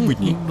دستشویی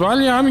بودیم.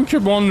 ولی همین که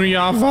بانوی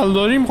اول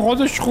داریم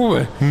خودش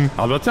خوبه.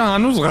 البته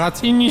هنوز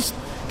قطعی نیست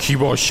کی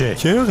باشه.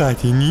 چرا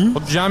قطعی نیست؟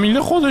 خب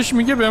جمیله خودش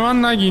میگه به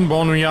من نگین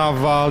بانوی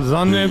اول،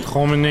 زن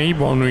خامنه‌ای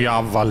بانوی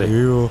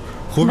اوله.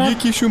 خب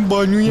یکیشون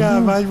بانوی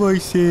اول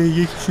وایسه،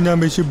 یکیشون هم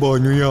بشه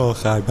بانوی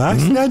آخر.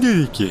 بس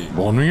نداره که.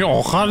 بانوی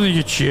آخر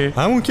دیگه چیه؟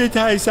 همون که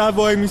ته سر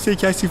وای میسه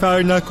کسی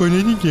فرار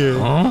نکنه دیگه.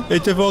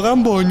 اتفاقا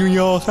بانوی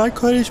آخر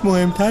کارش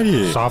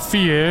مهمتره.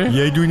 صفیه؟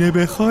 یه دونه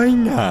بخوای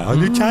نه،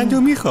 حالا چند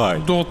رو میخوای؟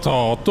 دو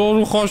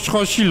رو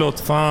خاشخاشی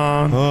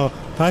لطفاً.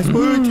 پس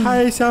برو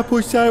ته سر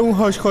پشت سر اون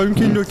هاش خانم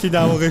که نوک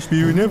دماغش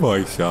بیرونه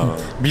وایسا.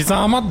 بی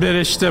زحمت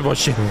برشته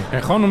باشه.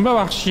 خانم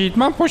ببخشید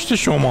من پشت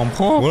شمام.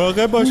 خب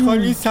مراقب باش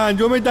خانم، این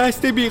سندروم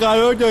دست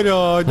بیقرار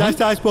داره.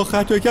 دست از با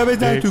خط و کف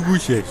بزن تو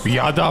گوشش.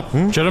 بیادب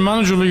چرا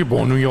منو جلوی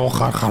بانوی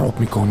آخر خراب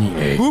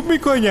میکنی؟ خوب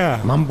میکنم.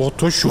 من با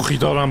تو شوخی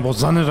دارم، با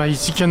زن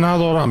رئیسی که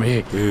ندارم.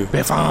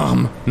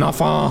 بفهم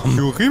نفهم.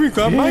 شوخی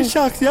میکنم؟ من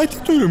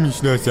شخصیت تو رو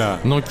میشناسم.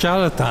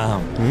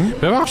 نوکرتم.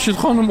 ببخشید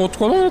خانم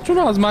اتکلانتون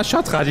رو از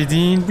مشهد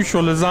خریدین؟ بی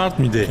شله زرد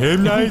میده.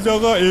 هم نریز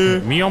آقا.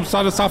 میام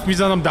سر صف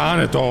میزنم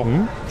دهنتو.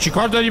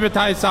 چیکار داری به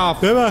ته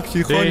صف؟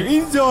 ببخشید خانم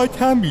این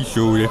ذات هم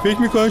بیشوره. فکر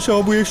میکنم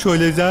شما بوی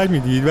شله زرد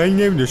میدید ولی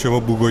نمیده شما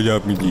بو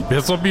گلاب میدید.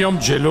 بذار بیام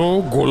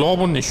جلو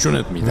گلابو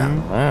نشونت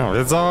میدم.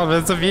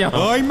 بذار بیام.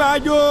 آی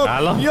مردم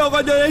این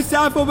آقا داره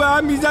صف رو به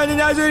هم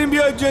میزنه، نذاریم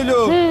بیاد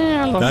جلو.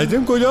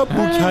 لازم گلاب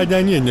بو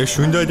کردنیه،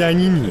 نشون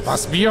دادنی نیست.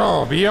 پس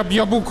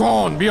بیا بو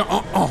کن. بیا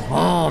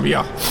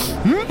بیا.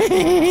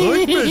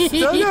 آی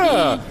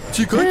بستانه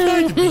چیکار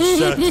کردی بیش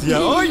شخصیه؟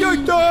 آی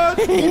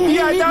دکتر این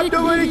بیادم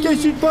دوباره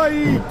کشید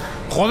پایین.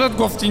 خودت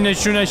گفتی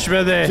نشونش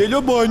بده.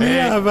 جلو بانوی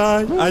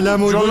اول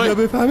علم و رودا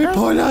بفهمی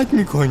پالت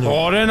میکنه.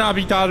 آره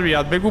نبی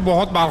تربیت بگو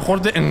باهات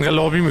برخورد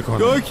انقلابی میکنه.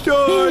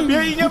 دکتر بیا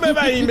اینو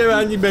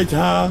ببریم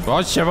بهتر.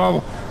 باشه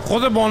بابا.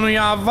 خود بانوی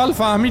اول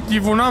فهمید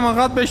دیوونه هم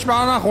انقدر بهش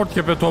بر نخورد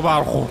که به تو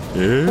برخورد.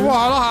 بابا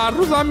حالا هر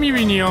روز هم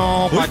میبینی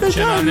ها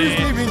بچه ننه.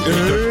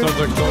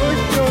 دکتر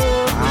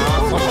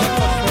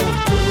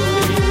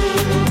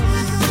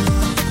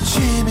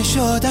چی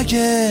میشد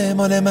اگه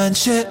مال من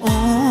شه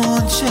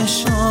اون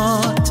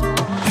چشات،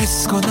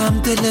 حس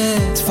کنم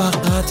دلت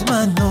فقط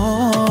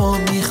منو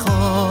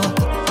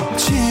میخواد.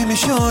 چی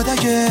میشد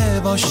اگه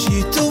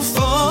باشی تو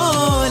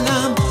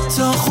فالم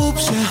تا خوب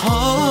شه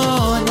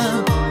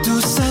حالم،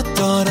 دوست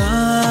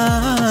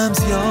دارم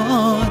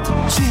زیاد.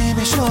 چی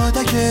میشد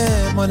اگه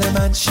مال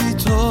من چی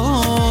تو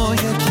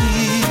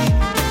یکی،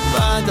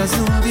 بعد از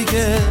اون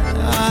دیگه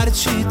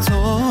هرچی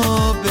تو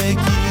بگی.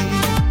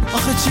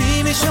 آخه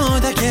چی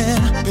میشد اگه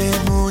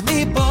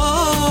بمونی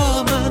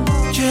با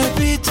من که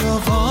بی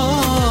تو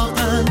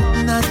واقعا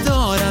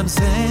ندارم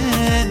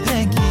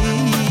زندگی.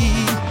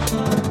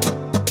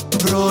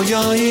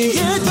 رویایی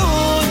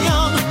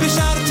دنیام به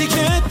شرطی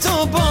که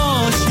تو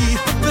باشی،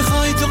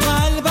 بخوای تو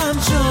قلبم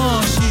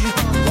جاشی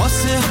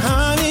واسه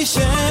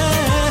همیشه.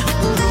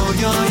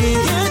 رویایی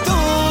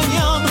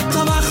دنیام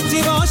تا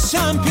وقتی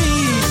باشم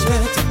پیشت،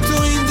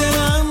 تو این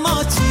دلم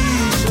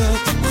آتیشت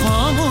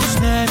خاموش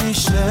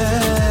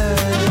نمیشه.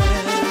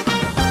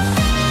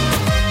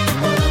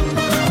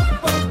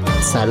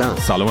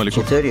 سلام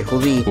علیکم. چطوری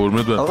خوبی؟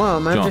 آقا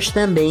من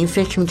داشتم به این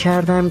فکر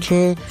میکردم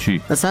که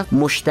مثلا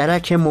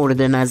مشترک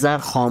مورد نظر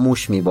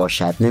خاموش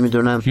میباشد،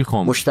 نمیدونم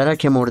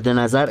مشترک مورد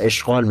نظر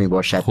اشغال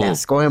میباشد،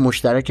 دستگاه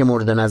مشترک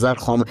مورد نظر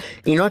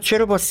اینا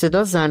چرا با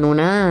صدا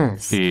زنونه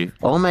است؟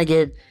 آقا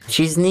مگه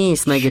چیز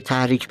نیست؟ مگه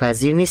تحریک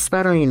پذیر نیست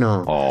برای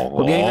اینا؟ خب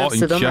اینا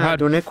صدا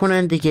مردونه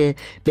کنن دیگه.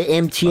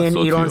 به MTN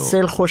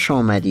ایرانسل خوش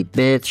آمدید،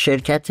 به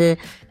شرکت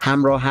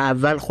همراه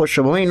اول خوش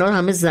آمدید. اینا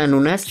همه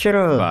زنونه است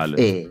چرا؟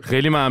 بله.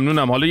 خیلی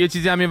ممنونم. حالا یه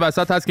چیزی همین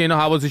وسط هست که اینا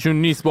حواسشون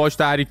نیست باهاش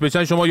تحریک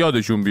بشن، شما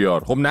یادشون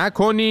بیار. خب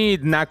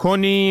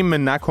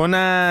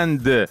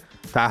نکنند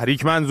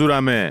تحریک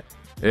منظورمه.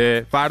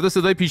 فردا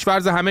صدای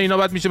پیشفرض همه اینا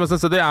بعد میشه مثلا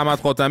صدای احمد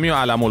خاتمی و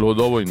علم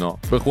الهدا و اینا.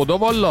 به خدا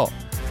والا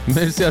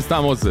مرسی از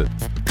تماسه.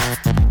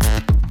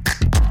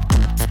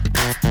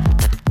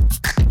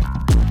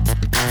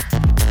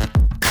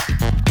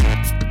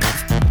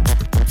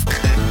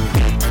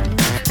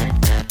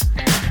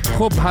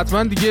 خب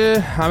حتما دیگه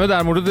همه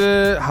در مورد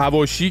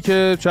حواشی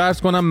که چه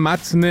عرض کنم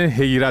متن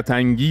حیرت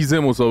انگیز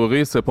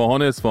مسابقه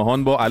سپاهان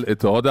اصفهان با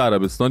الاتحاد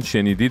عربستان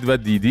شنیدید و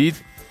دیدید.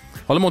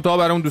 حالا منتها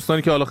برای اون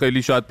دوستانی که حالا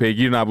خیلی شاید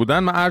پیگیر نبودن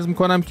من عرض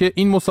میکنم که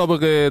این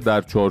مسابقه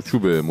در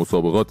چارچوب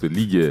مسابقات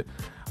لیگ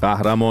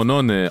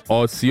قهرمانان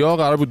آسیا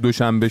قرار بود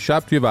دوشنبه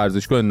شب توی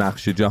ورزشگاه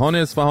نقش جهان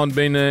اصفهان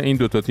بین این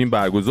دوتا تیم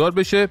برگزار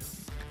بشه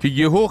که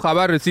یهو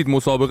خبر رسید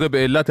مسابقه به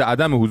علت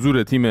عدم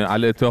حضور تیم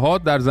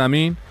الاتحاد در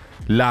زمین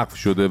لغو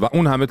شده و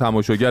اون همه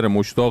تماشاگر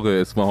مشتاق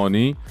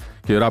اصفهانی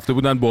که رفته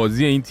بودن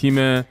بازی این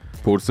تیم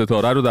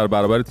پرستاره رو در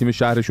برابر تیم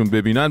شهرشون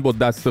ببینن با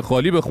دست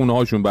خالی به خونه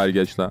هاشون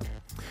برگشتن.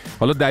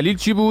 حالا دلیل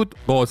چی بود؟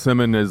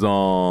 قاسم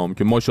نظام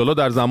که ماشاءالله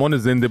در زمان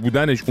زنده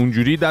بودنش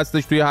اونجوری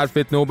دستش توی هر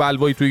فتنه و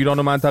بلوایی توی ایران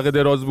و منطقه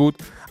دراز بود،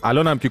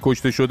 الان هم که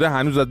کشته شده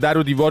هنوز از در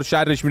و دیوار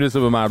شرش میرسه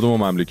به مردم و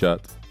مملکت.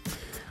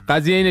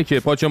 قضیه اینه که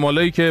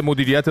پاچمالایی که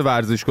مدیریت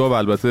ورزشگاه و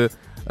البته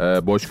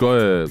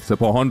باشگاه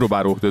سپاهان رو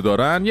بر عهده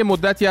دارن یه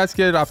مدتی هست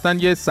که رفتن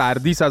یه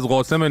سردیس از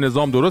قاسم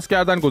نظام درست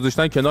کردن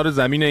گذاشتن کنار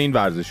زمین این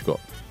ورزشگاه.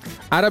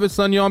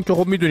 عربستانی‌ها هم که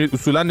خب میدونید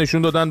اصولا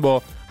نشون دادن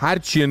با هر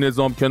چی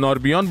نظام کنار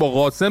بیان با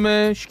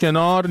قاسمش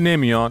کنار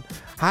نمیان.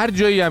 هر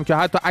جایی هم که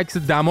حتی عکس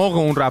دماغ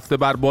اون رفته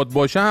بر باد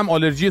باشه هم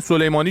آلرژی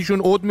سلیمانیشون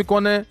عود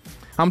میکنه.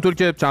 همونطور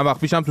که چند وقت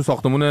پیش هم تو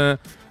ساختمون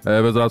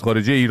وزارت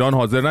خارجه ایران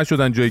حاضر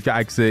نشدن جایی که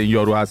عکس این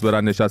یارو هست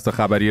برن نشست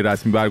خبری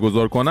رسمی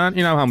برگزار کنن،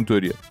 این هم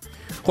همونطوریه.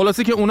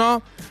 خلاصه که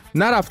اونا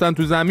نرفتن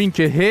تو زمین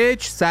که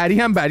هیچ،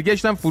 سریع هم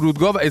برگشتن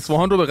فرودگاه و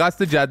اصفهان رو به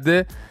قصد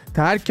جده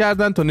ترک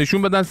کردن تا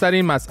نشون بدن سر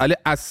این مسئله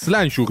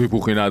اصلا شوخی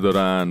پوخی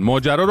ندارن.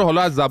 ماجرا رو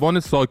حالا از زبان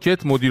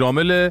ساکت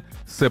مدیرعامل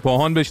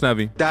سپاهان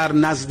بشنویم. در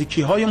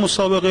نزدیکی‌های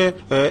مسابقه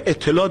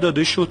اطلاع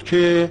داده شد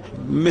که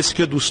مثل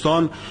که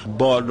دوستان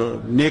با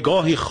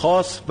نگاهی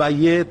خاص و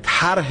یه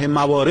طرح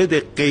موارد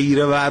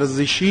غیر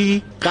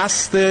ورزشی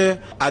قصد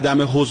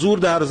عدم حضور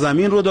در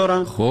زمین رو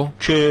دارن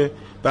که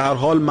به هر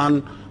حال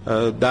من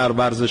در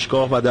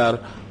ورزشگاه و در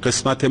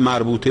قسمت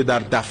مربوطه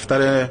در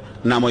دفتر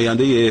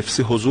نماینده AFC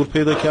حضور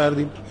پیدا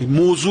کردیم.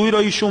 موضوعی را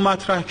ایشون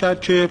مطرح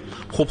کرد که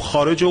خب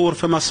خارج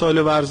عرف مسائل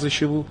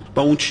ورزشی بود و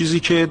اون چیزی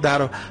که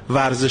در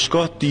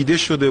ورزشگاه دیده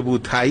شده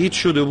بود، تایید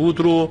شده بود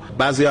رو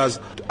بعضی از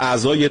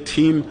اعضای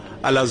تیم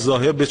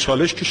الظاهر به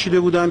چالش کشیده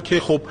بودن که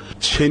خب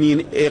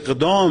چنین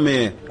اقدام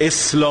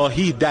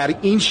اصلاحی در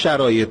این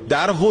شرایط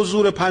در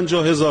حضور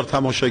 50,000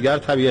 تماشاگر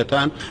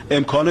طبیعتاً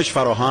امکانش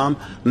فراهم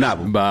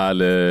نبود.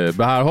 بله،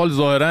 به هر حال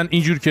ظاهراً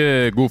اینجور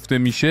که گفته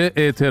میشه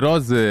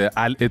اعتراض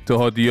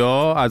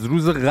الاتحادیا از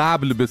روز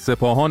قبل به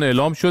سپاهان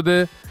اعلام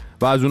شده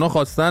و از اونا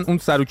خواستن اون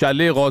سر و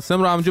کله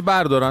قاسم رو همونجا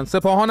بردارن.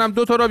 سپاهان هم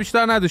 2 تا را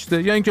بیشتر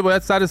نداشته، یا اینکه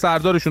باید سر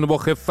سردارشون رو با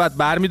خفت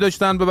برمی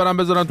داشتن ببرن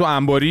بذارن تو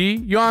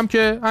انباری، یا هم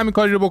که همین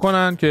کاری رو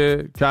بکنن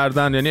که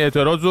کردن، یعنی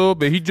اعتراض رو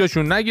به هیچ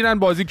جاشون نگیرن،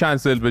 بازی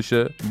کنسل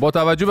بشه. با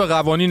توجه به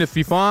قوانین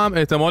فیفا هم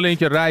احتمال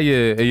اینکه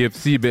رأی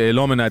AFC به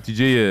اعلام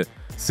نتیجه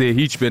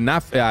 3-0 به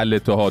نفع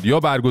الاتحاد یا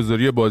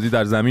برگزاری بازی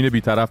در زمین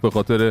بی‌طرف به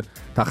خاطر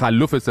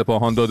تخلف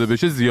سپاهان داده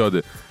بشه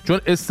زیاده،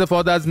 چون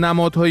استفاده از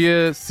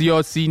نمادهای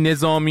سیاسی،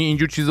 نظامی،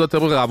 اینجور چیزا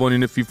طبق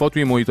قوانین فیفا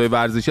توی محیط‌های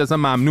ورزشی اصلا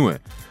ممنوعه.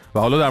 و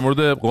حالا در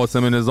مورد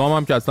قاسم نظام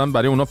هم که اصلا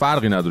برای اونا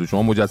فرقی نداره،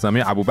 شما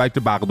مجسمه ابوبکر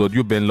بغدادی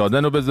و بن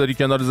لادن رو بذاری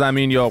کنار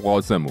زمین یا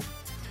قاسمو.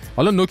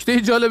 حالا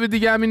نکته جالب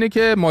دیگه هم اینه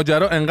که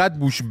ماجرا انقدر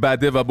بوش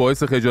بده و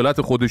باعث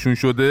خجالت خودشون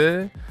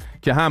شده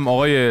که هم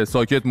آقای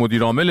ساکت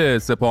مدیرعامل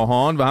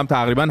سپاهان و هم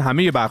تقریبا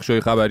همه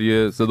بخش‌های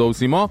خبری صدا و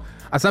سیما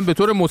اصلا به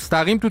طور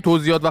مستقیم تو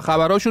توضیحات و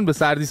خبراشون به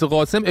سردیس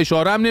قاسم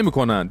اشاره هم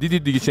نمی‌کنن.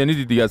 دیدید دیگه،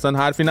 شنیدید دیگه، اصلا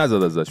حرفی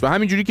نزد ازش. و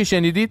همینجوری که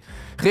شنیدید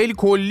خیلی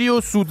کلی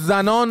و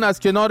سودزنان از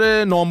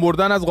کنار نام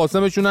بردن از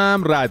قاسمشون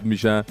هم رد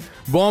میشن.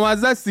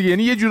 بامزه است دیگه،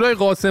 یعنی یه جورای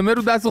قاسمه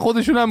رو دست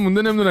خودشون هم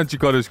مونده، نمیدونن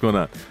چیکارش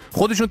کنن.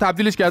 خودشون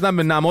تبدیلش کردن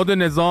به نماد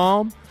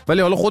نظام،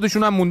 ولی حالا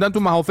خودشون هم موندن تو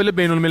محافل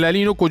بین‌المللی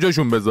اینو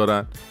کجاشون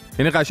بذارن.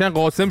 یعنی قشنگ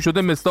قاسم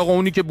شده مصداق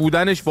اونی که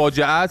بودنش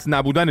فاجعه است،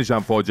 نبودنش هم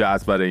فاجعه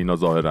است برای اینا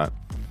ظاهرا.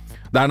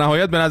 در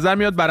نهایت به نظر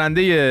میاد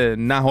برنده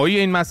نهایی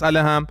این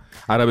مسئله هم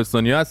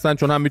عربستانی‌ها هستن،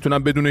 چون هم میتونن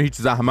بدون هیچ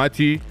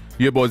زحمتی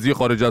یه بازی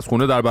خارج از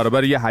خونه در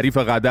برابر یه حریف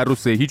قدر رو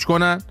 3-0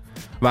 کنن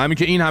و همین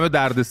که این همه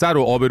دردسر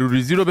و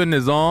آبروریزی رو به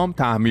نظام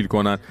تحمیل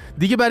کنن.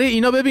 دیگه برای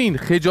اینا ببین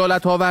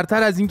خجالت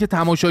آورتر از این که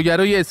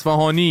تماشاگرای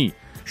اصفهانی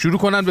شروع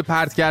کنن به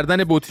پرت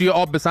کردن بطری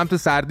آب به سمت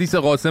سردیس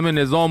قاسم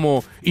نظام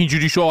و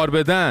اینجوری شعار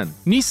بدن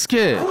نیست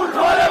که.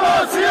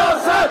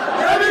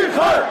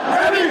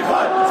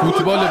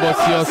 فوتبال با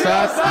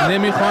سیاست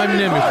نمیخوایم.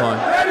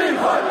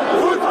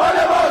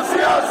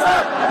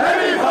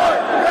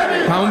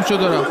 تموم شد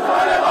دارم.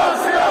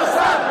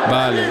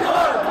 بله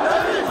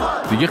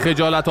دیگه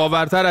خجالت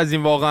آورتر از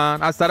این واقعا.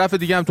 از طرف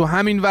دیگه هم تو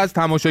همین وضع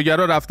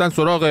تماشاگرها رفتن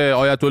سراغ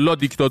آیت الله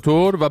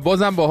دیکتاتور و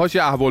بازم باهاش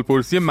احوال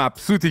پرسی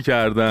مبسوطی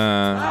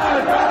کردن.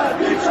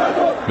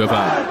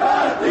 بفهم.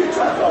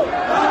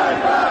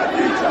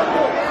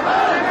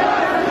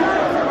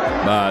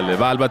 بله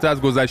و البته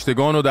از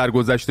گذشتگان و در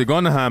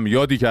گذشتگان هم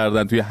یادی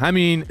کردن توی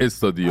همین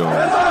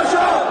استادیوم.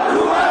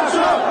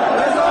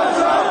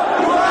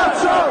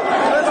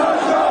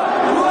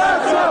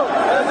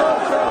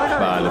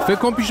 فکر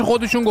کن پیش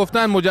خودشون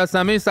گفتن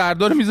مجسمه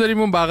سردار میذاریم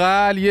اون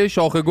بغل، یه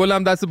شاخه گل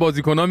هم دست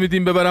بازیکن‌ها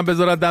میدیم ببرن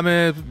بذارن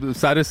دم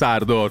سر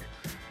سردار،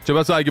 چه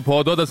بسا اگه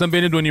پاداد اصلا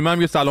بین دو نیمه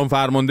هم یه سلام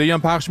فرماندهی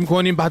هم پخش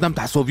میکنیم، بعدم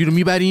تصاویر رو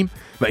میبریم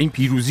و این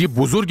پیروزی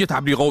بزرگ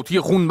تبلیغاتی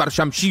خون بر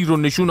شمشیر رو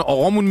نشون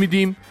آقامون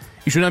میدیم.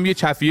 ایشون هم یه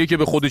چفیه که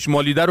به خودش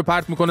مالیده رو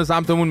پرت میکنه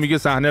سمتمون، میگه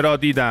صحنه را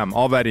دیدم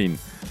آورین.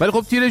 ولی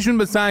خب تیرشون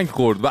به سنگ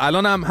خورد و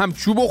الان هم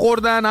چوبو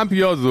خوردن هم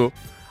پیازو.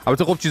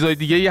 البته خب چیزای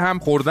دیگه هم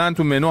خوردن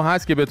تو منو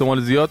هست که به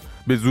احتمال زیاد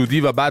به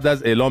زودی و بعد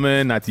از اعلام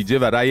نتیجه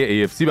و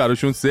رأی AFC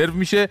براشون سرو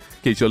میشه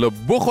که انشالله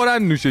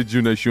بخورن نوش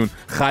جونشون.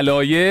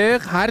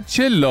 خلایق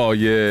هرچه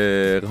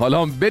لایق.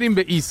 حالا بریم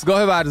به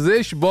ایستگاه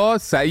ورزش با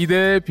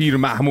سعید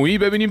پیرمحمویی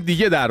ببینیم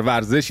دیگه در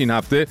ورزش این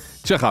هفته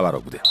چه خبرها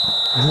بوده.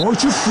 وای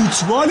چه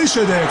فوتبالی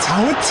شده،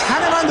 تمام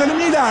تن من داره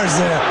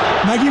میلرزه.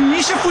 مگه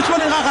میشه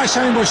فوتبال اینقدر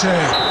قشنگ باشه؟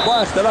 با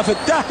اختلاف 10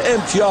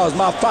 امتیاز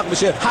موفق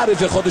میشه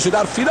حریف خودشو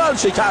در فینال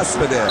شکست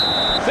بده.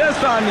 3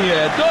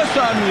 ثانیه، 2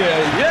 ثانیه،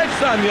 1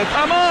 ثانیه،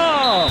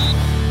 تمام.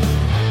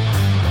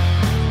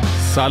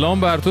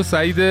 سلام بر تو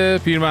سعید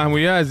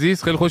پیرمحمویی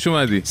عزیز، خیلی خوش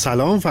اومدی.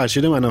 سلام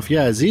فرشید منافی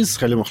عزیز،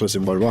 خیلی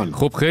مخلصیم قربان.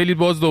 خب خیلی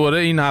باز دوباره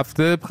این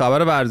هفته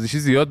خبر ورزشی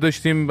زیاد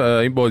داشتیم،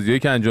 این بازیایی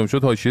که انجام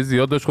شد حاشیه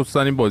زیاد داشت،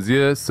 خصوصا این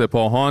بازی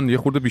سپاهان. یه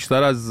خورده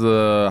بیشتر از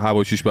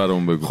حواشیش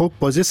برامون بگو. خب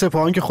بازی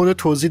سپاهان که خودت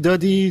توضیح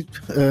دادی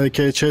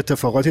که چه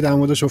اتفاقاتی در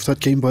موردش افتاد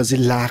که این بازی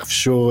لغو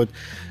شد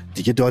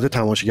دیگه داد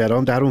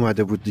تماشاگرام در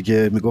اومده بود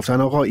دیگه،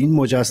 میگفتن آقا این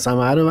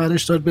مجسمه رو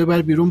برش دار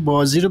ببر بیرون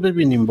بازی رو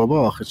ببینیم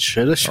بابا آخه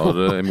چرا شما.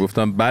 آره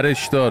میگفتم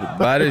برش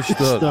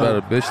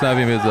دار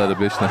بشنویم یه ذره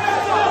بشنویم.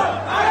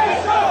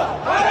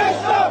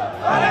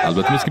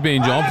 البته مثل که به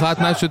اینجا هم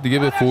ختم نشد دیگه،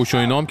 به فوش و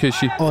اینا هم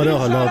کشی. آره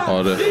حالا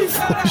آره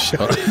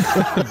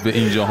به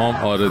اینجا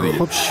هم آره دیگه.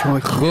 خب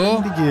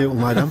شاکرم دیگه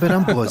اومدم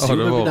برم بازی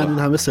رو ببینم، این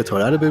همه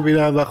ستاره رو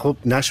ببینم و خب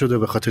نشده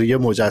به خاطر یه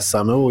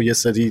مجسمه و یه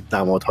سری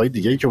نمادهای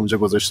دیگه‌ای که اونجا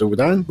گذاشته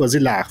بودن بازی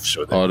لغو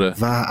شده. آره.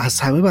 و از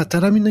همه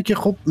بدتر هم اینه که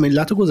خب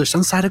ملت رو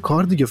گذاشتن سر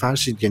کار دیگه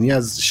فرشید، یعنی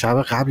از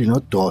شب قبل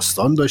اینا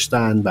داستان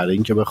داشتن برای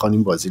اینکه بخوان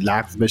این بازی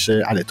لغو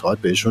بشه. الاتحاد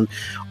بهشون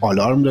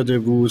آلارم داده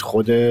بود،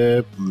 خود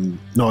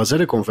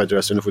ناظر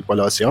کنفدراسیون فوتبال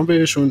آسیا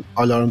بهشون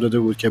آلارم داده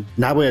بود که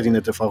نباید این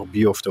اتفاق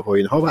بیفته و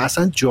اینها. و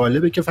اصلا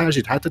جالبه که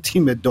فرشید حتی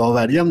تیم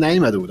داوری هم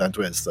نیومده بودن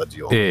تو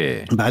استادیوم.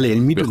 بله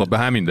یعنی به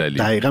همین دلیل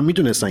دقیقاً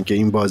میدونستن که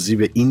این بازی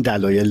به این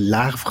دلایل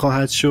لغو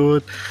خواهد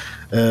شد.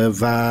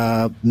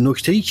 و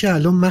نکته‌ای که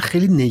الان من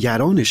خیلی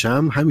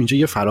نگرانشم همینجا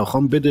یه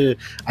فراخوان بده،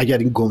 اگر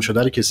این گم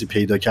شده رو کسی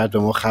پیدا کرد به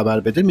ما خبر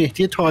بده.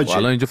 مهدی تاجی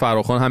الان اینجا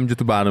فراخوان همینجا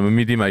تو برنامه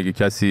میدیم، اگه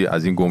کسی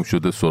از این گم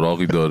شده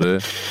سراغی داره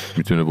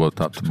میتونه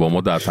با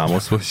ما در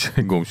تماس باشه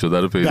گم شده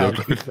رو پیدا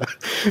کنه.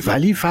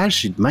 ولی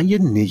فرشید من یه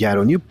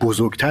نگرانی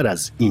بزرگتر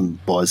از این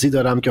بازی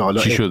دارم که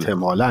حالا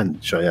احتمالاً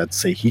شاید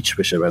 3-0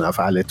 بشه به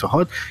نفع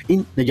الاتحاد.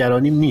 این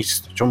نگرانیم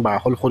نیست چون به هر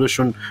حال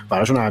خودشون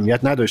براشون اهمیت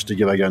نداشت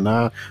دیگه،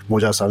 وگرنه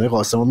مجسمه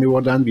قاسمو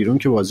می‌بردن بیرون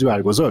که بازی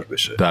برگزار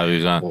بشه.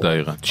 دقیقاً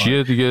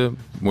چیه دیگه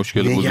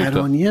مشکل بزرگتر؟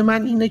 نگرانی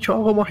من اینه که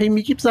آقا ما هی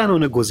میگیم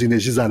زنان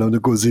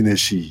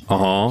گزینشی.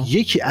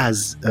 یکی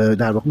از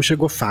در واقع میشه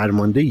گفت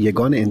فرمانده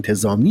یگان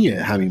انتظامی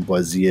همین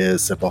بازی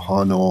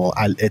سپاهان و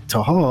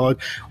الاتحاد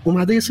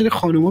اومده، یه سری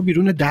خانوما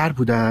بیرون در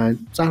بودن،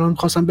 زنان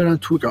خواستن برن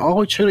تو که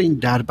آقا چرا این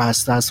در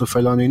بسته است و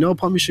فلان اینا.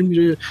 پا میشه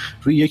میره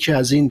روی یکی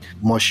از این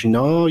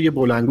ماشینا، یه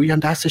بلندگویی هم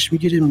دستش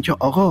میگیره میگه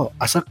آقا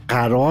اصلا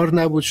قرار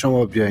نبود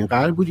شما بیاین،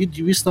 قرار بود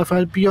 200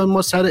 نفر بیان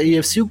ما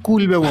سر AFC و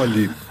گول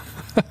بمالیم.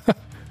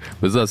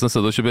 بذار اصلا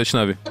صداشو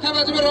بشنویم.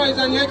 توجه به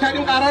رایزنی‌های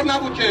کردیم قرار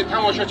نبود که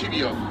تماشاچی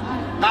بیاد،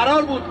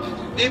 قرار بود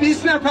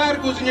 200 نفر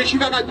گزینشی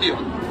فقط بیاد،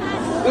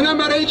 اونم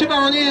برای اینکه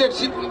بهانه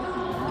AFC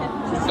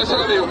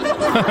مثلا بیاد.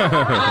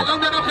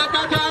 الان دارم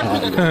خدمت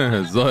عرض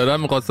می‌کنم. ظاهرا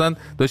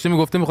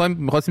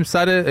می‌خواستیم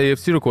سر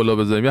AFC رو کلا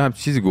بذاریم، یه هم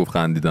چیزی گفت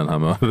خندیدن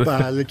همه.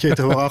 بله که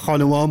اتفاقا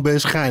خانم‌ها هم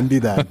بهش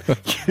خندیدن.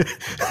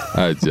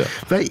 عجب.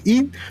 و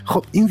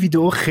این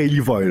ویدیو خیلی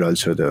وایرال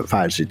شده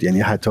فرشید،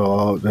 یعنی حتی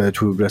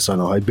تو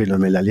رسانه‌های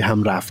بین‌المللی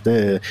هم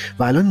رفته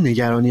و الان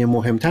نگرانی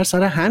مهمتر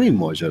سر همین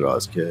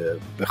ماجراست که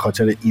به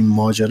خاطر این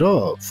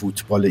ماجرا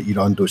فوتبال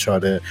ایران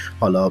دچار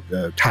حالا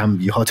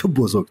تنبیهات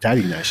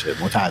بزرگتری نشه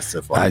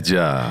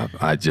متاسفانه.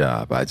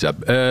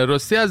 عجب.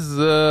 راستی از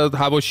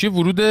حواشی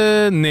ورود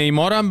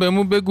نیمار هم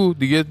بهمون بگو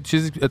دیگه،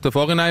 چیزی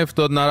اتفاقی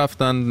نیفتاد؟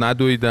 نرفتن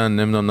ندویدن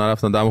نمیدونم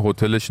نرفتن دم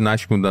هتلش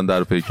نشکوندن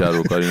در پیکر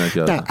رو کاری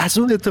نکردن؟ نه از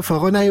اون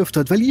اتفاقا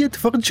نیفتاد، ولی یه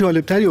اتفاق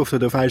جالبتری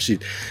افتاده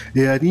فرشید.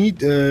 یعنی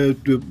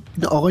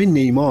آقای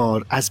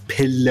نیمار از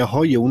پله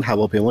های اون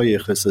هواپیمای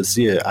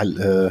اختصاصی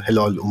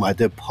هلال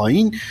اومده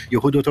پایین،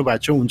 یهو 2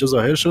 بچه اونجا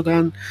ظاهر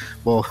شدن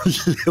با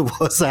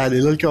لباس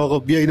هلال که آقا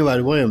بیا اینو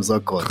برای ما امضا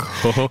کن.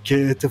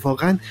 که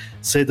اتفاقا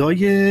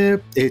صدای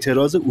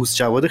اعتراض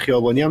اوسجواد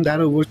خیابانی هم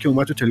در آورد که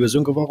اومد تو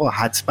تلویزیون گفت آقا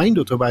حتما این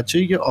 2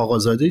 بچه یه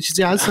آقازاده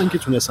چیزی هستن که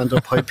تونستن تا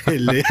پای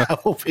پله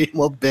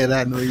هواپیما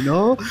برن و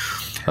اینا.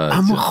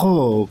 اما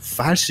خب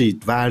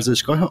فرشید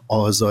ورزشگاه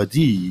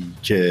آزادی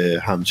که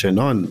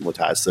همچنان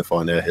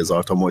متاسفانه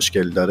 1000 تا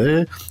مشکل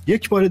داره،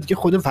 یک بار دیگه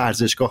خود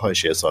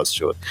ورزشگاهش احساس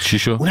شد. چی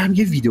شد؟ اونم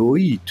یه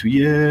ویدئویی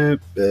توی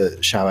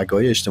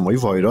شبکه‌های اجتماعی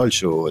وایرال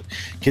شد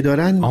که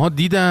دارن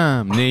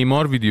دیدم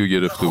نیمار ویدیو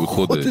گرفته بود،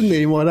 خود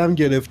نیمار هم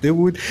گرفته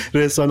بود،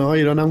 رسانه‌های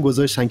ایران هم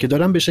گذاشتن که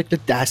دارن به شکل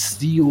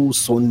دستی و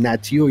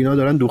سنتی و اینا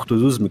دارن دوخت و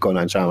دوز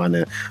میکنن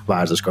چمن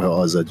ورزشگاه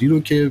آزادی رو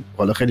که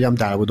حالا خیلی هم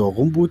در و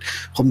داغون بود.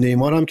 خب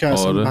نیمار هم که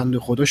اصلا بنده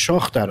خدا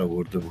شاخ در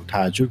آورده بود،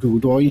 تعجب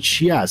بود این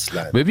چیه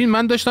اصلا. ببین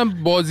من داشتم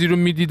بازی رو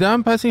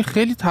میدیدم، پس این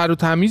خیلی تر و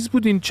تمیز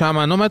بود این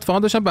چمنا. من اتفاقا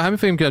داشتم به همین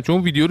فکر کردم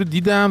چون ویدیو رو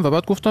دیدم و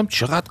بعد گفتم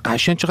چقدر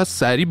قشنگ، چقدر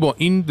سریع با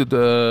این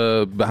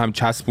به هم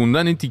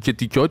چسبوندن این تیکه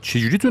تیکه ها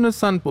چجوری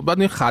تونستن، بعد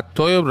این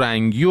خطای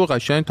رنگی و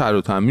قشنگ تر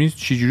و تمیز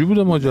چجوری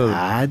بوده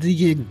ماجرا؟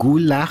 دیگه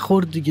گول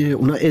نخورد دیگه،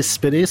 اونا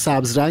اسپری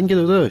سبز رنگ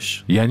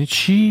داداش. یعنی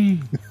چی؟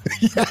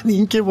 یعنی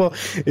اینکه با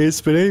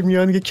اسپری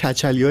میان که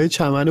کچلیای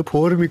چمن رو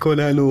پر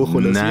میکنن و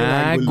خلاصه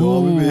رنگ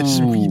گل بهش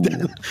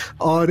میدن.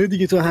 آره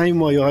دیگه تو همین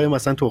مایه‌های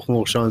مثلا تخم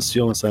مرغ شانسی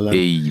و مثلا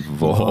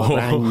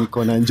رنگ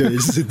میکنن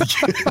جایزه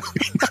دیگه.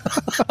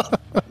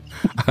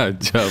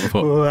 عجب.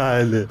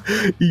 بله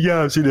یه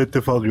همچین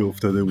اتفاقی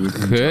افتاده بود.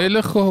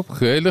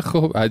 خیلی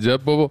خوب عجب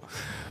بابا،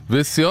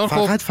 بسیار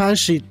خوب. فقط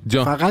فرشید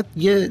فقط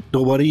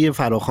دوباره یه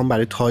فراخوان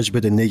برای تاج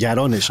بده،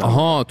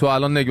 نگرانشم. تو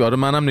الان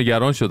منم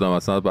نگران شدم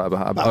اصلا.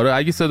 آره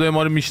اگه صدای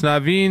ما رو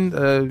میشنوین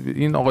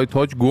این آقای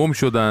تاج گم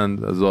شدن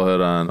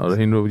ظاهرا. آره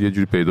این رو یه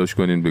جوری پیداش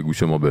کنین به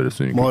گوش ما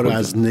برسونین، ما رو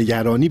از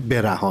نگرانی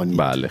برهانی.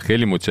 بله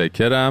خیلی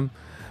متشکرم.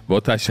 با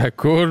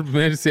تشکر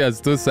مرسی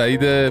از تو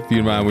سعید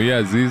پیرمحمودی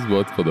عزیز،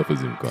 باهات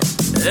خداحافظی میکنم.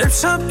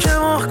 امشب که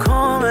ماه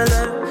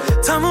کامله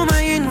تمام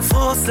این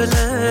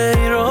فاصله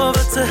ای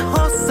رابطه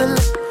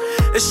حاصله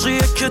عشقیه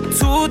که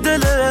تو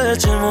دله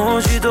چه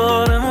موجی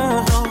داره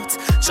موهات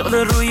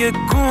چاله روی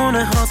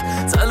گونه هات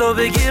طلا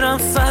بگیرم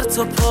سر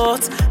تا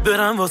پات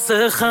برم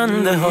واسه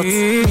خنده هات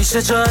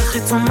میشه چرخی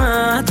تو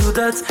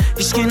محدودت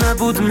هیچکی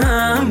نبود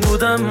من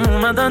بودم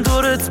اومدن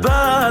دورت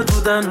بل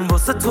بودن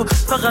واسه تو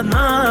فقط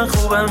من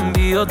خوبم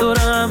بیا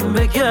دورم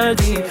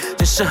بگردی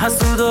نشه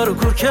حسودا رو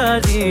کور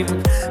کردیم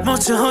ما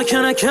چه ها که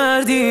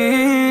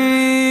نکردیم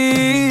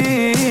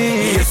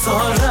یه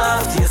سال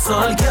رفت یه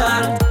سال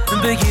گرد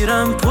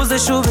بگیرم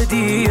پوزشو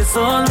بدی یه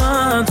سال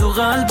من تو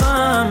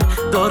قلبم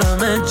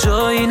دارم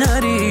جایی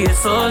نری یه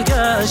سال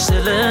گشت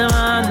دل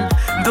من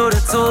دور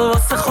تو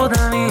واسه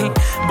خودمی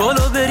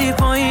بالا بری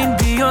پایین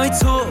بیای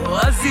تو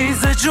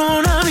عزیز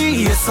جونمی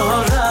یه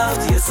سال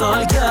رفت یه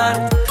سال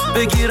گرد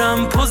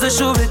بگیرم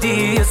پوزشو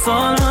بدی یه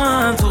سال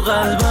من تو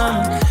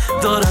قلبم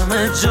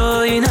دارم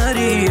جایی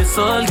نری یه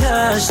سال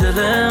گشت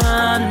دل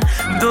من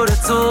دور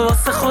تو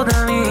واسه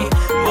خودمی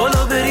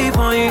بالا بری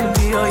پایین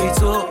بیای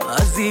تو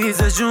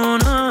عزیز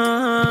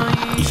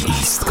جونمی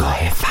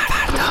ایستگاه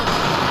فردا.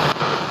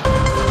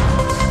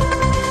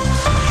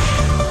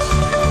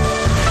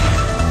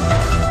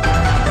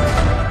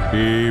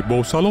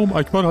 با سلام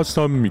اکبر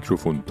هستم،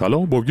 میکروفون طلا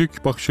با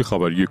یک بخش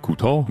خبری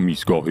کوتاه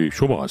میزگاه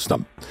شما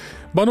هستم.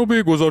 بنا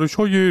به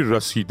گزارش‌های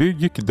رسیده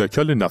یک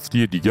دکل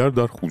نفتی دیگر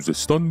در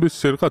خوزستان به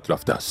سرقت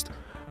رفته است.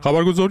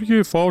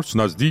 خبرگزاری فارس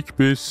نزدیک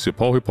به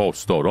سپاه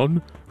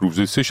پاسداران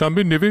روز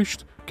سه‌شنبه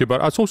نوشت که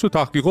بر اساس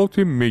تحقیقات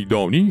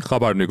میدانی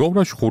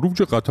خبرنگارش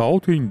خروج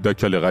قطعات این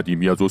دکل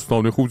قدیمی از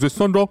استان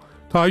خوزستان را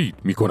تایید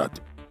می‌کند.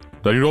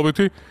 در این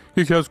رابطه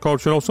یکی از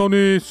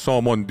کارشناسان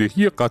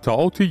ساماندهی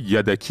قطعات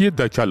یدکی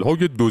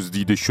دکل‌های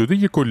دزدیده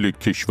شده کل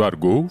کشور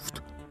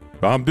گفت: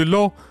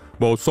 الحمدلله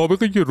با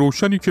سابقه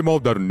روشنی که ما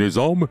در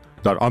نظام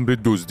در امر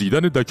دزدیدن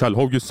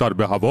دکل‌های سر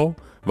به هوا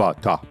و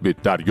ته به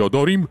دریا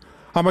داریم،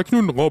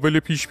 همکنون قابل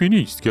پیش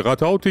بینی است که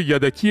قطعات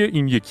یدکی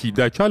این یکی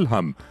دکل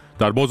هم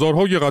در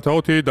بازارهای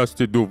قطعات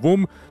دست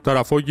دوم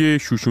طرفای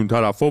شوشون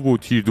طرفا و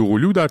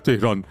تیردوغلو در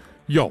تهران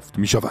یافت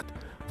می شود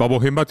و با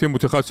همت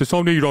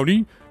متخصصان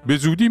ایرانی به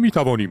زودی می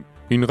توانیم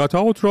این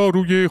قطعات را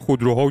روی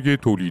خودروهای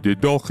تولید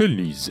داخل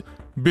نیز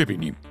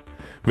ببینیم.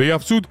 وی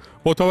افزود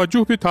با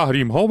توجه به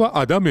تحریم ها و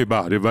عدم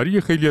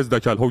بهره‌وری خیلی از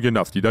دکل‌های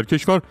نفتی در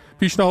کشور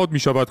پیشنهاد می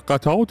شود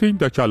قطعات این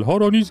دکل‌ها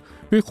را نیز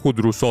به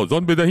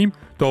خودروسازان بدهیم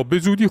تا به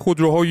زودی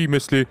خودروهایی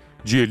مثل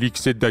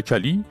جلیکس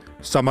دکلی،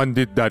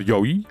 سمند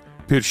دریایی،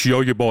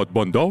 پرشیای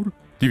بادباندار،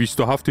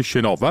 207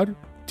 شناور،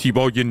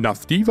 تیبای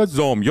نفتی و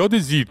زامیاد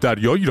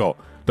زیردریایی را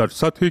در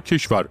سطح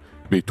کشور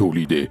به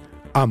تولید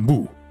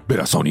انبوه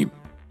برسانیم.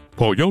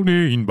 پایان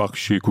این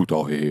بخش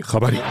کوتاه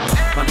خبری.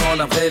 من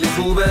حالم خیلی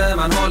خوبه،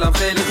 من حالم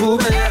خیلی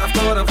خوبه،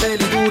 افکارم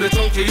خیلی دوره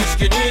چون که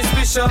هیچکی نیست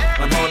پیشم.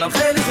 من حالم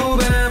خیلی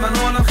خوبه، من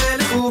حالم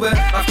خیلی خوبه،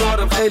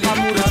 افکارم خیلی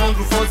دوره چون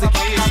رو فاز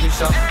کیش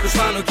میشم،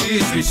 دشمن و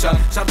کیش میشم،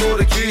 شب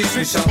دور کیش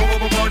میشم،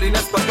 بابا بالی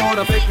نسبت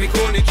دارم فکر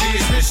میکنی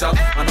کیش میشم.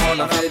 من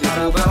حالم خیلی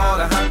خوبه،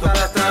 حال هم تو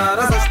بهتر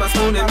ازش پس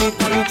خونه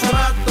میکنی چون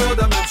رد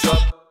دادم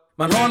امشب.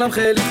 من حالم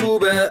خیلی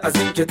خوبه از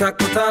این که تک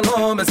و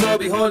تنها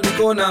حسابی حال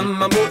میکنم.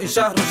 من با این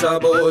شهر و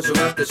شباش و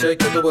وقتشه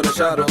که دوباره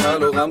شهر رو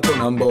حل و غم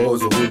کنم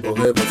باز و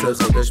باقه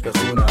پس خودش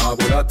بخونه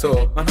عبورتا.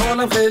 من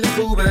حالم خیلی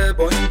خوبه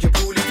با این که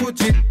پولی تو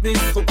جیب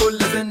نیست، خب کل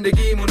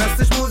زندگیمون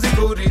هستش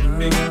موزیک و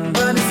ریتمیک،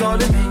 ولی سال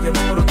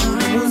دیگه ما رو تو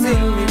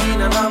لیموزین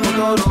میبینم همو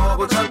دارو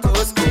با چند تا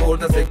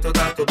اسکورد از 1 تا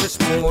 10 تا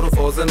بشمور و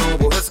فاز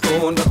نو و حس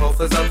کن به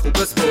حافظت خوب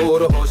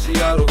اسپور و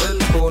حاشیه رو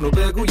ول کن و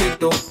بگو 1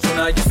 2 چون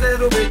اگه 0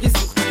 رو بگی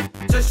سوختی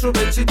چش رو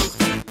به چی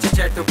دوختی چه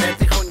چرت و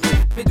پرتی خوندی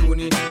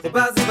میدونی. خب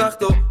بعضی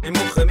وقتا این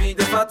مخه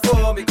میده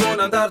فتوا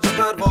میکنم در جا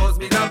پرواز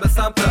میرم به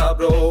سمت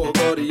ابرو و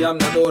کاریم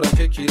ندارم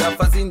که کی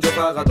رفت از اینجا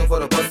فقط و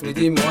فرا پاس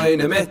میدیم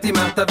معین مهدی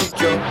مهدوی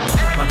کیا.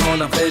 من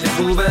حالم خیلی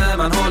خوبه،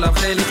 من حالم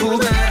خیلی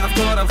خوبه،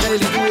 افکارم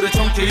خیلی دوره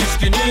چون که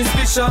هیچکی نیست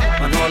پیشم.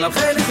 من حالم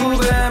خیلی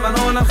خوبه، من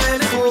حالم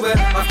خیلی خوبه،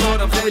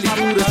 افکارم خیلی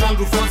دوره چون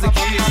رو فاز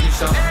کیش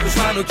میشم،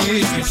 دشمن و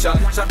کیش میشم،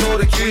 شب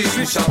دور کیش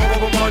میشم،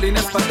 بابا مالی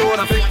نسبت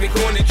دارم فکر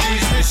میکنی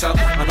کیش میشم.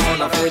 من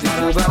حالم خیلی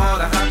خوبه،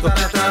 حال هم تو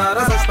بهتر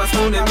ازش پس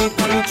خونه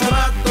میکنی چون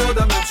رد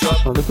دادم امشب.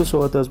 حالا که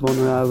صحبت از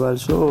بانوی اول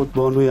شد،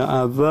 بانوی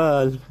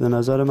اول به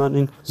نظر من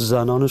این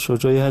زنان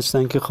شجاعی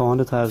هستن که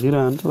خواهان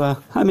تغییرند و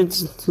همین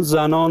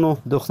زنان و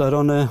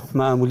دختران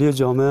معمولی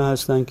جامعه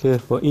هستن که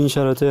با این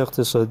شرایط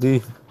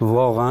اقتصادی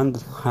واقعا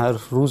هر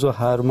روز و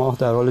هر ماه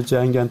در حال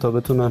جنگن تا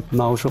بتونن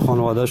معاش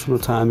خانواده‌شون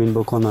رو تأمین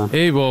بکنن.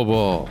 ای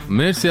بابا،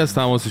 مرسی از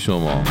تماس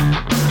شما.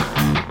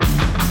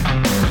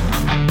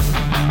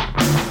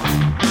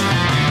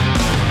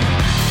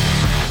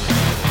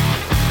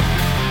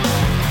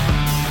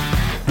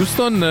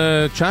 دوستان،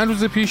 چند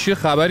روز پیش یه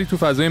خبری تو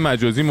فضای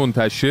مجازی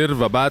منتشر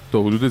و بعد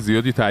تا حدود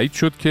زیادی تایید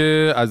شد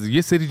که از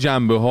یه سری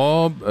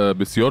جنبه‌ها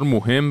بسیار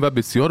مهم و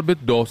بسیار به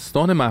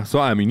داستان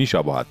مهسا امینی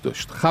شباهت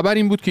داشت. خبر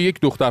این بود که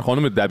یک دختر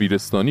خانم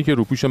دبیرستانی که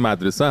روپوش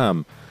مدرسه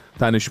هم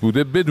تنش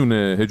بوده بدون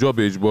حجاب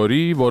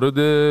اجباری وارد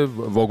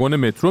واگن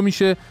مترو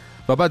میشه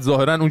و بعد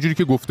ظاهرا اونجوری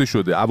که گفته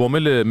شده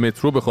عوامل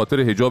مترو به خاطر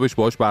حجابش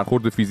باهاش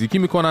برخورد فیزیکی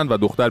میکنن و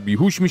دختر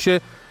بیهوش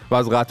میشه و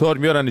از قطار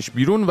میارنش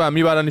بیرون و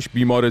میبرنش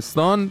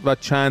بیمارستان و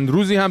چند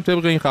روزی هم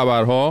طبق این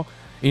خبرها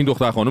این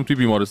دختر خانم توی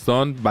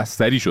بیمارستان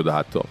بستری شده.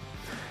 حتی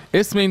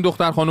اسم این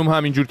دختر خانم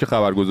هم اینجور که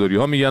خبرگزاری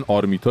ها میگن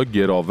آرمیتا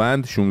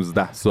گراوند،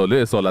 16 ساله،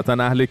 اصالتا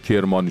اهل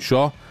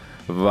کرمانشاه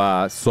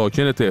و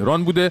ساکن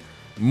تهران بوده.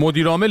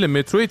 مدیرعامل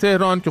متروی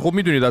تهران که خب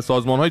میدونید از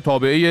سازمان‌های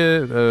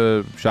تابعه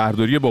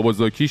شهرداری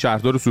بابازاکی،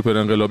 شهردار سوپر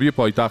انقلابی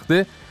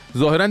پایتخته،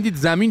 ظاهراً دید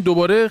زمین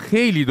دوباره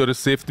خیلی داره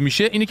سفت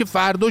میشه. اینی که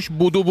فرداش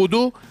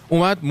بدو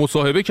اومد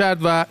مصاحبه کرد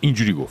و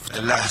اینجوری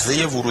گفت: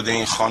 لحظه ورود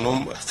این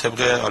خانم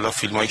طبق حالا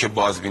فیلمایی که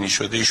بازبینی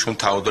شده ایشون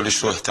تعادلش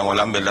رو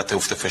احتمالاً به علت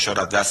افت فشار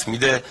از دست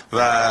میده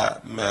و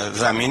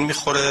زمین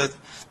میخوره.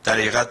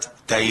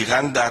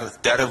 دقیقاً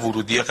در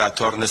ورودی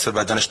قطار نصف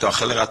بدنش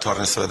داخل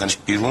قطار، نصف بدنش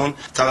بیرون،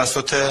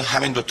 توسط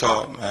همین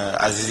دوتا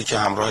عزیزی که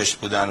همراهش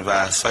بودن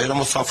و سایر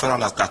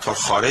مسافران از قطار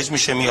خارج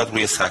میشه، میاد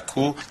روی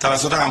سکو.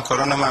 توسط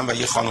همکاران من و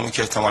یه خانومی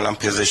که احتمالاً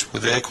پزشک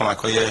بوده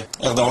کمک‌های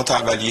اقدامات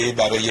اولیه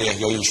برای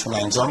احیای ایشون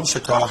انجام میشه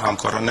تا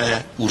همکاران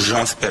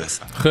اورژانس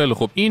برسن. خیلی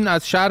خوب، این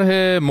از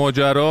شرح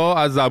ماجرا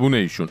از زبون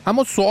ایشون.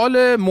 اما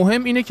سوال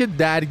مهم اینه که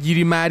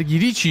درگیری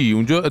مرگیری چی؟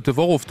 اونجا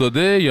اتفاق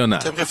افتاده یا نه؟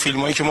 طبق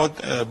فیلمایی که ما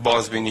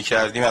بازبینی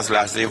کردیم از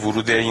لحظه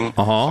ورود این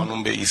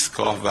خانم به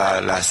ایستگاه و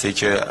لحظه‌ای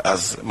که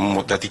از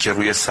مدتی که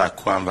روی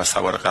سکو هم و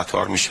سوار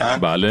قطار میشن،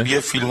 بله. توی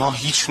فیلم‌ها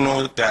هیچ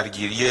نوع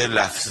درگیری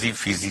لفظی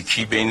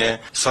فیزیکی بین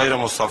سایر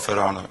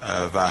مسافران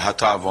و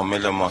حتی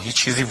عوامل ما هیچ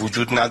چیزی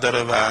وجود نداره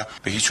و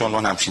به هیچ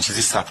عنوان همچین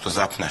چیزی ثبت و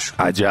ضبط نشد.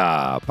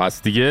 عجب.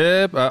 پس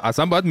دیگه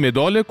اصلا باید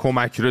مدال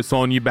کمک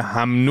رسانی به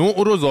هم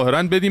نوع رو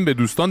ظاهراً بدیم به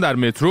دوستان در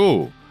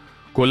مترو.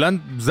 کلاً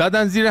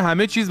زدن زیر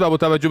همه چیز و با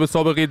توجه به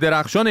سابقه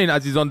درخشان این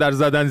عزیزان در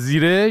زدن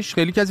زیرش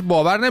خیلی کسی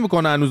باور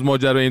نمیکنه هنوز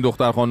ماجرای این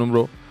دختر خانم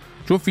رو.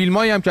 چون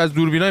فیلمایی هم که از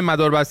دوربینای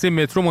مداربسته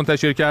مترو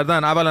منتشر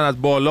کردن اولا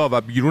از بالا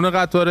و بیرون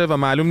قطاره و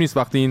معلوم نیست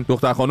وقتی این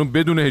دختر خانم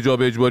بدون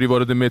حجاب اجباری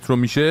وارد مترو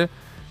میشه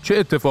چه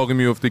اتفاقی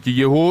میفته که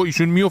یهو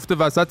ایشون میفته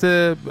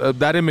وسط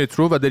در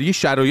مترو و در یه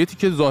شرایطی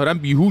که ظاهراً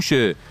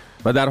بیهوشه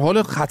و در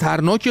حال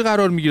خطرناکی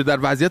قرار میگیره، در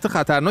وضعیت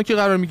خطرناکی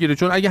قرار میگیره.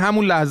 چون اگه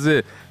همون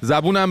لحظه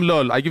زبونم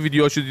لال، اگه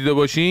ویدیوهاشو دیده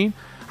باشین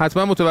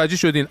حتما متوجه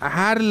شدین،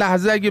 هر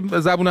لحظه اگه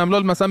زبونم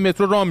لال مثلا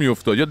مترو راه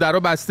میافتاد یا درا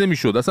بسته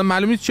میشد، اصلا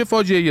معلوم نیست چه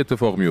فاجعه‌ای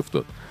اتفاق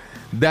میافتاد.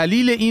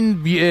 دلیل این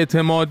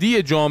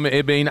بی‌اعتمادی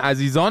جامعه به این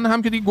عزیزان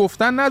هم که دیگه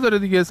گفتن نداره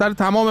دیگه. سر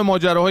تمام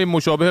ماجراهای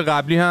مشابه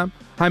قبلی هم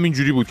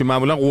همینجوری بود که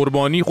معمولا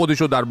قربانی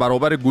خودشو در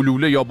برابر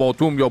گلوله یا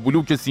باتوم یا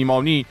بلوک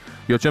سیمانی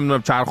یا چه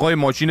میدونم چرخهای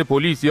ماشین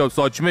پلیس یا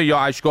ساچمه یا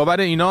اشکاور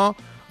اینا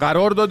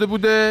قرار داده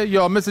بوده،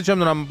 یا مثل چه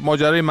میدونم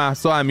ماجرای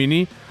مهسا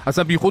امینی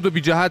اصلا بی خود و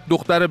بی جهت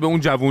دختره به اون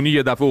جوونی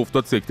یه دفعه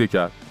افتاد سکته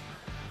کرد.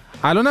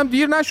 الان هم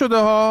دیر نشده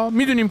ها.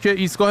 میدونیم که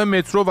ایستگاه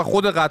مترو و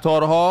خود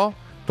قطارها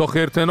تا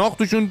خرتناق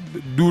توشون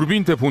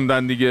دوربین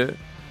تپوندن دیگه.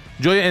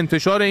 جای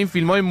انتشار این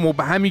فیلم‌های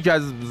مبهمی که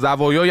از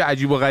زوایای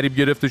عجیب و غریب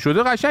گرفته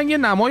شده، قشنگ یه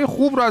نمای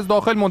خوب رو از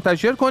داخل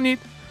منتشر کنید،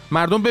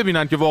 مردم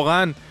ببینن که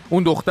واقعا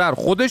اون دختر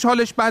خودش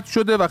حالش بد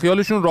شده و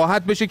خیالشون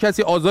راحت بشه،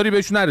 کسی آزاری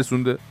بهش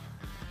نرسونده.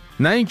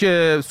 نه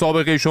اینکه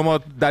سابقه شما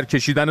در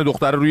کشیدن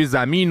دختر روی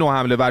زمین و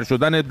حمله ور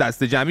شدن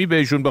دست جمعی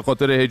بهشون به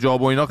خاطر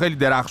حجاب و اینا خیلی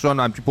درخشان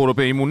همچی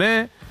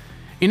پروپیمونه.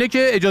 اینه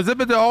که اجازه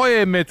بده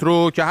آقای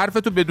مترو که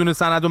حرفتو بدون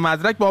سند و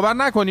مدرک باور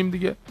نکنیم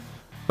دیگه.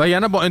 و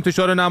یعنی با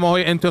انتشار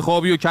نماهای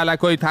انتخابی و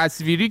کلک‌های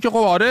تصویری که خب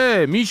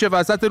آره میشه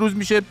وسط روز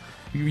میشه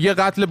یه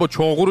قتل با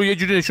چاقو رو یه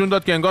جوری نشون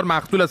داد که انگار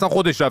مقتول اصلا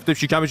خودش رفته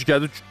شکمش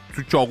کرده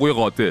تو چاقوی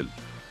قاتل.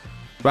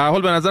 به هر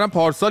حال به نظرم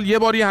پارسال یه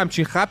باری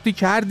همچین خبطی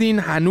کردین،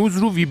 هنوز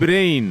رو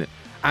ویبرین،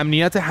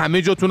 امنیت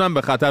همه جاتون هم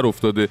به خطر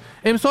افتاده.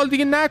 امسال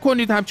دیگه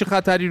نکنید همچین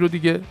خطری رو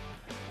دیگه.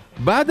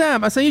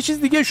 بعدم اصلا یه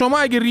چیز دیگه، شما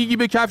اگه ریگی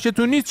به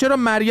کفشتون نیست چرا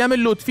مریم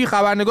لطفی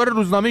خبرنگار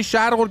روزنامه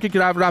شرق که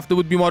رفته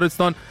بود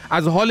بیمارستان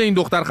از حال این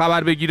دختر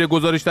خبر بگیره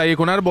گزارش تهیه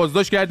کنه رو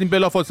بازداشت کردین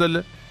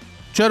بلافاصله؟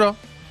 چرا؟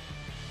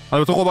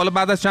 البته خب حالا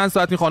بعد از چند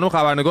ساعت این خانم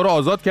خبرنگار رو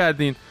آزاد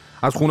کردین.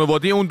 از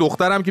خانواده اون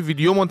دخترم که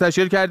ویدیو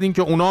منتشر کردین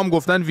که اونا هم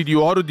گفتن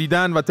ویدیوها رو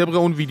دیدن و طبق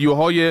اون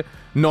ویدیوهای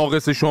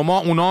ناقص شما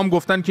اونا هم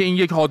گفتن که این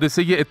یک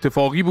حادثه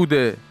اتفاقی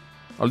بوده.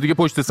 حالا دیگه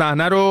پشت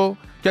صحنه رو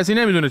کسی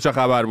نمیدونه چه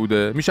خبر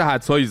بوده، میشه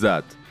حدسایی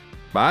زد.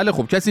 بله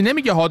خب کسی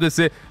نمیگه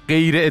حادثه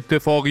غیر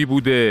اتفاقی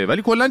بوده،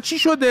 ولی کلا چی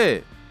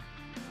شده؟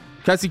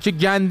 کسی که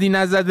گندی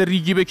نزده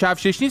ریگی به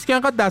کفشش نیست که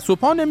انقدر دست و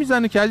پا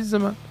نمیزنه که عزیز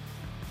من.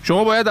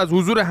 شما باید از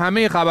حضور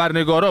همه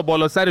خبرنگارا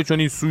بالا سر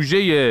چنین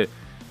سوژه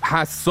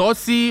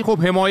حساسی خب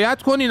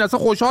حمایت کنین، اصلا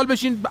خوشحال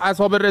بشین،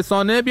 اصحاب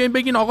رسانه بیاین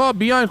بگین آقا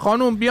بیاین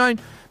خانم بیاین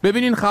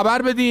ببینین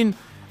خبر بدین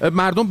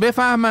مردم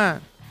بفهمن.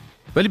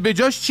 ولی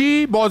بجاش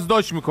چی؟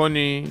 بازداشت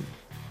میکنی.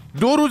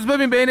 2 روز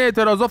ببین بین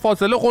اعتراضا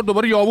فاصله خورد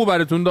دوباره یابو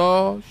براتون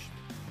داشت.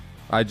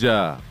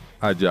 عجب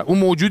عجب. اون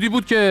موجودی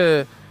بود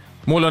که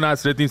مولانا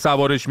نصرالدین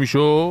سوارش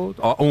میشد،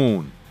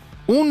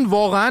 اون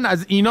واقعا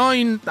از اینا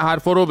این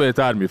حرفا رو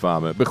بهتر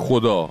میفهمه. به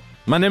خدا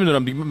من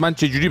نمیدونم دیگه من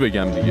چجوری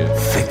بگم دیگه.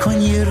 فکر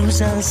کن یه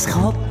روز از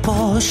خواب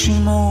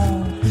باشیم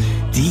و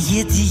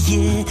دیگه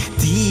دیگه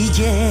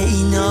دیگه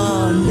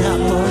اینا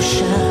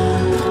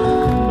نباشن.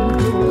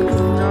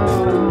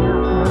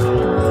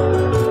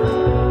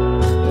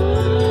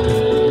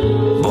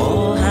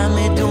 با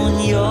همه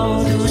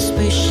دنیا دوست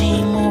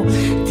بشیم و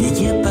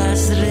دیگه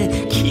بذر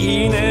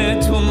کینه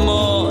تو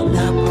ما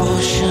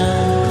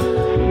نباشن.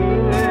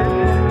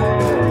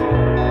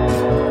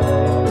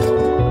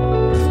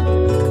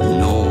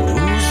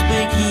 نوروز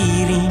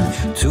بگیریم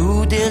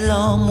تو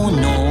دلامون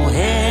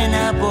نوحه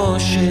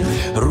نباشه،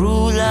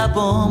 رو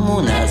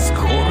لبامون از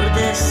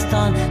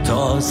کردستان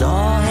تا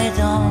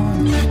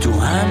زاهدان، تو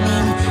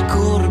همین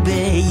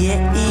گربه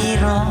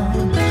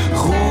ایران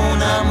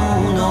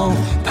خونمونو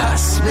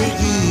پس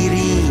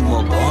بگیریم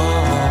و باز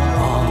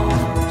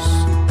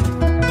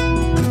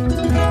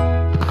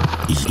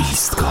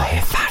ایستگاه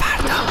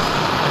فردا.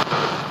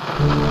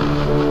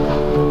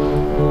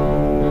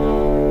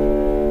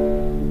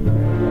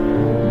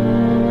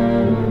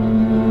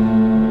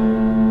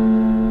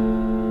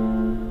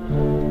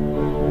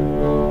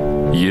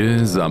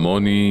 یه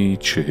زمانی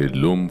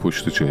 40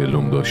 پشت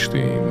 40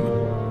 داشتیم،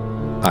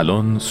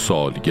 الان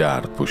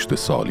سالگرد پشت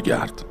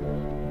سالگرد.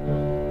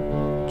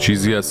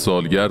 چیزی از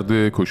سالگرد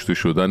کشته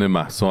شدن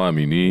مهسا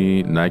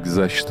امینی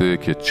نگذشته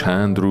که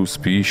چند روز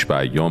پیش به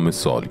ایام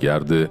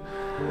سالگرد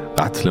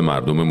قتل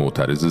مردم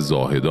معترض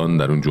زاهدان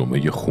در اون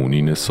جمعه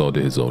خونین سال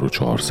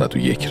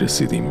 1401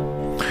 رسیدیم.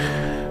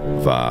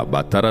 و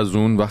بدتر از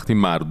اون وقتی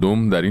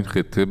مردم در این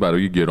خطه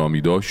برای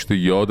گرامی داشت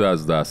یاد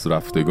از دست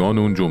رفتگان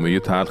اون جمعه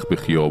تلخ به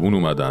خیابون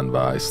اومدن و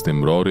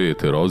استمرار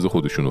اعتراض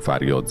خودشونو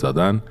فریاد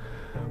زدن،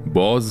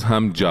 باز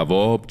هم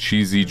جواب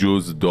چیزی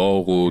جز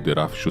داغ و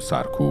درفش و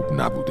سرکوب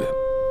نبوده.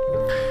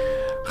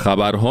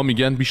 خبرها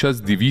میگن بیش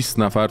از 200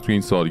 نفر تو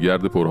این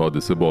سالگرد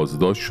پرحادثه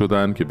بازداشت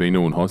شدن که بین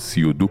اونها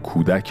 32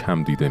 کودک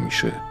هم دیده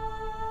میشه.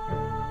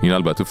 این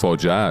البته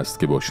فاجعه است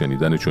که با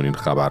شنیدن چنین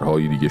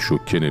خبرهایی دیگه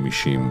شوکه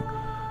نمیشیم،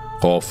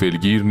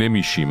 غافلگیر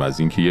نمیشیم از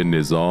اینکه یه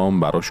نظام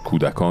براش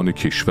کودکان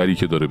کشوری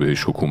که داره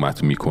بهش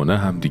حکومت میکنه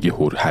هم دیگه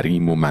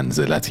حریم و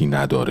منزلتی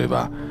نداره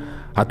و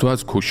حتی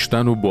از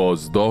کشتن و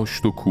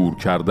بازداشت و کور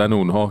کردن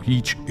اونها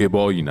هیچ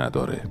ابایی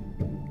نداره.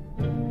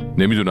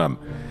 نمیدونم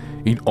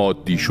این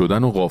عادی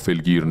شدن و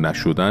غافلگیر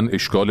نشدن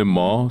اشکال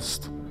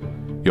ماست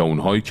یا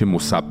اونهایی که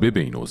مسبب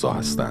این اوضاع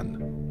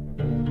هستن،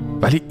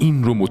 ولی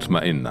این رو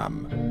مطمئنم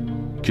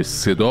که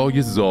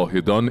صدای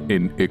زاهدان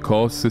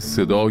انعکاس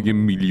صدای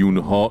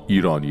میلیون‌ها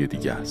ایرانی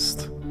دیگه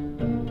است.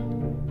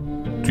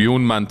 توی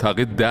اون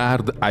منطقه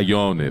درد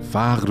عیانه،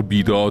 فقر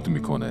بیداد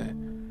میکنه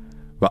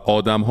و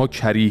آدم‌ها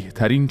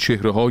کریه‌ترین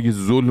چهره‌های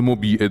ظلم و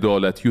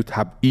بی‌عدالتی و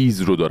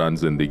تبعیض رو دارن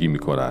زندگی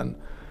میکنن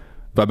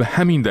و به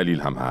همین دلیل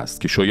هم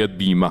هست که شاید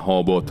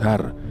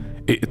بی‌محاباتر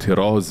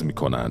اعتراض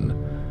میکنن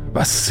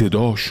و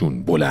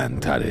صداشون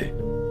بلندتره.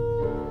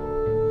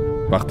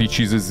 وقتی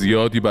چیز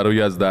زیادی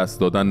برای از دست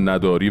دادن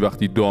نداری،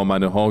 وقتی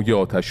دامنه‌های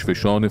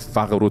آتشفشان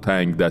فقر و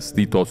تنگ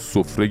دستی تا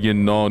سفره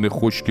نان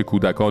خشک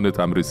کودکانت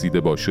هم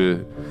رسیده باشه،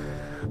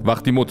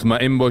 وقتی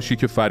مطمئن باشی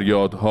که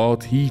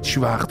فریادهات هیچ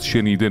وقت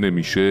شنیده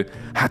نمیشه،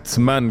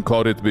 حتما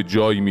کارت به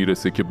جایی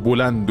میرسه که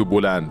بلند و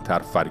بلندتر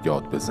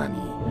فریاد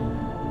بزنی.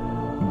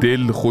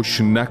 دل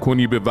خوش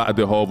نکنی به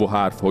وعده ها و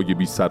حرف های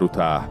بی سر و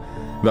ته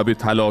و به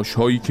تلاش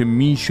هایی که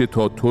میشه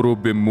تا تو رو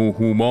به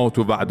موهومات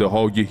و وعده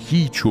های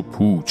هیچ و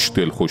پوچ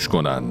دل خوش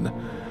کنن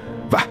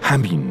و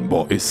همین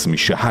باعث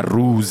میشه هر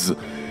روز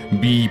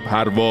بی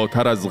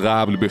پرواتر از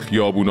قبل به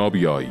خیابونا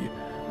بیای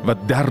و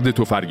درد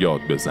تو فریاد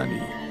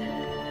بزنی.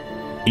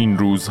 این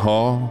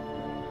روزها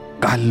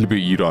قلب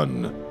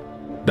ایران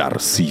در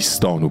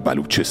سیستان و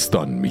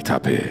بلوچستان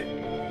میتپه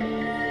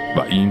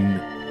و این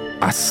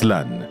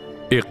اصلاً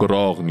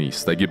اقراق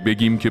نیست اگه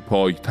بگیم که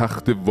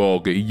پایتخت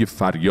واقعی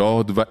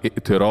فریاد و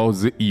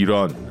اعتراض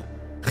ایران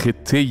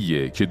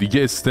خطه‌ایه که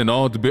دیگه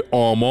استناد به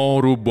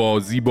آمار و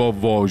بازی با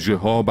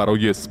واژه‌ها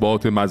برای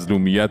اثبات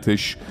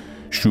مظلومیتش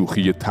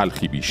شوخی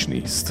تلخی بیش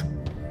نیست.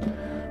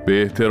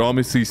 به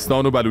احترام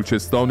سیستان و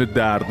بلوچستان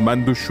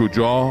دردمند و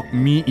شجاع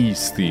می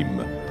ایستیم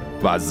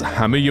و از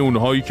همه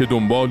اونهایی که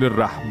دنبال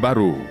رهبر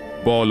و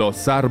بالا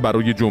سر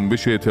برای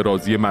جنبش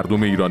اعتراضی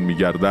مردم ایران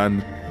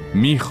می‌گردن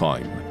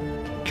می‌خوایم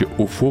که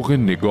افق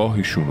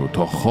نگاهشونو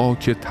تا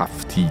خاک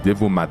تفتیده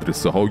و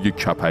مدرسه های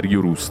کپری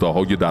و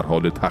روستاهای در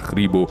حال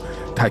تخریب و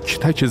تک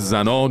تک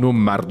زنان و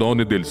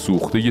مردان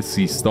دلسوخته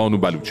سیستان و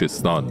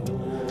بلوچستان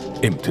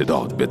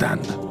امتداد بدن.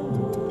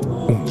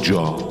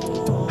 اونجا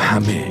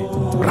همه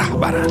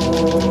رهبرن.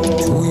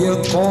 توی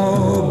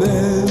قاب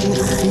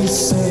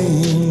خیسه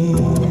این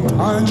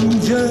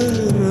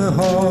پنجره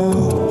ها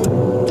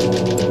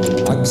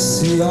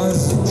عکسی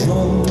از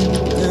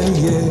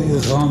جمعه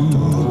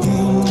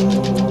غمگین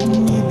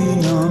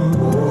میبینم،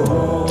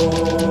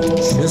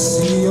 چه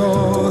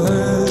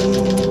سیاهه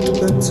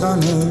به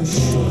تنش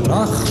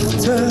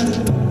رخت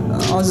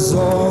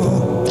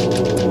عذاب،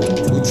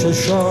 تو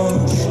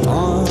چشاش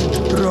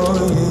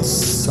ابرای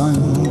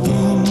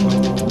سنگین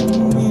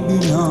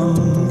میبینم،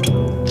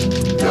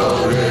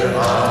 داره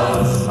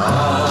از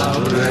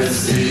ابر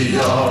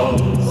سیاه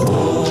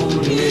خون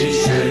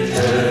میشه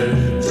که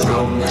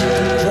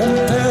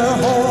جمعه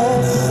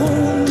ها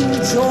خون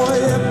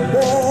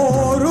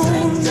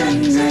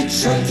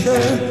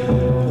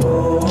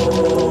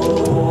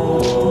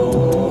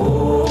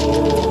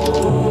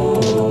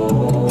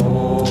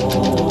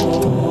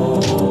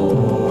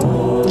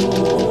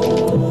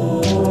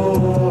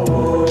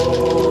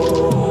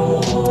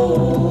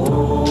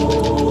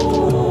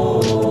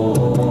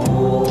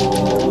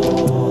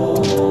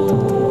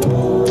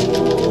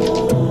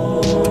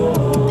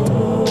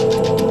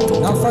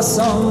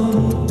نفسم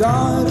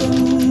در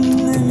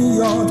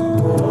نمیاد،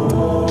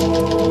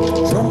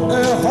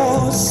 جمعه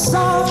ها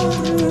سر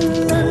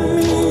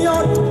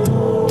نمیاد،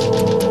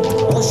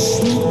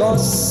 خوش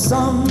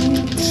میبستم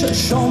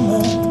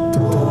چشامو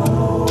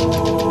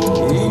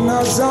این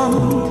ازم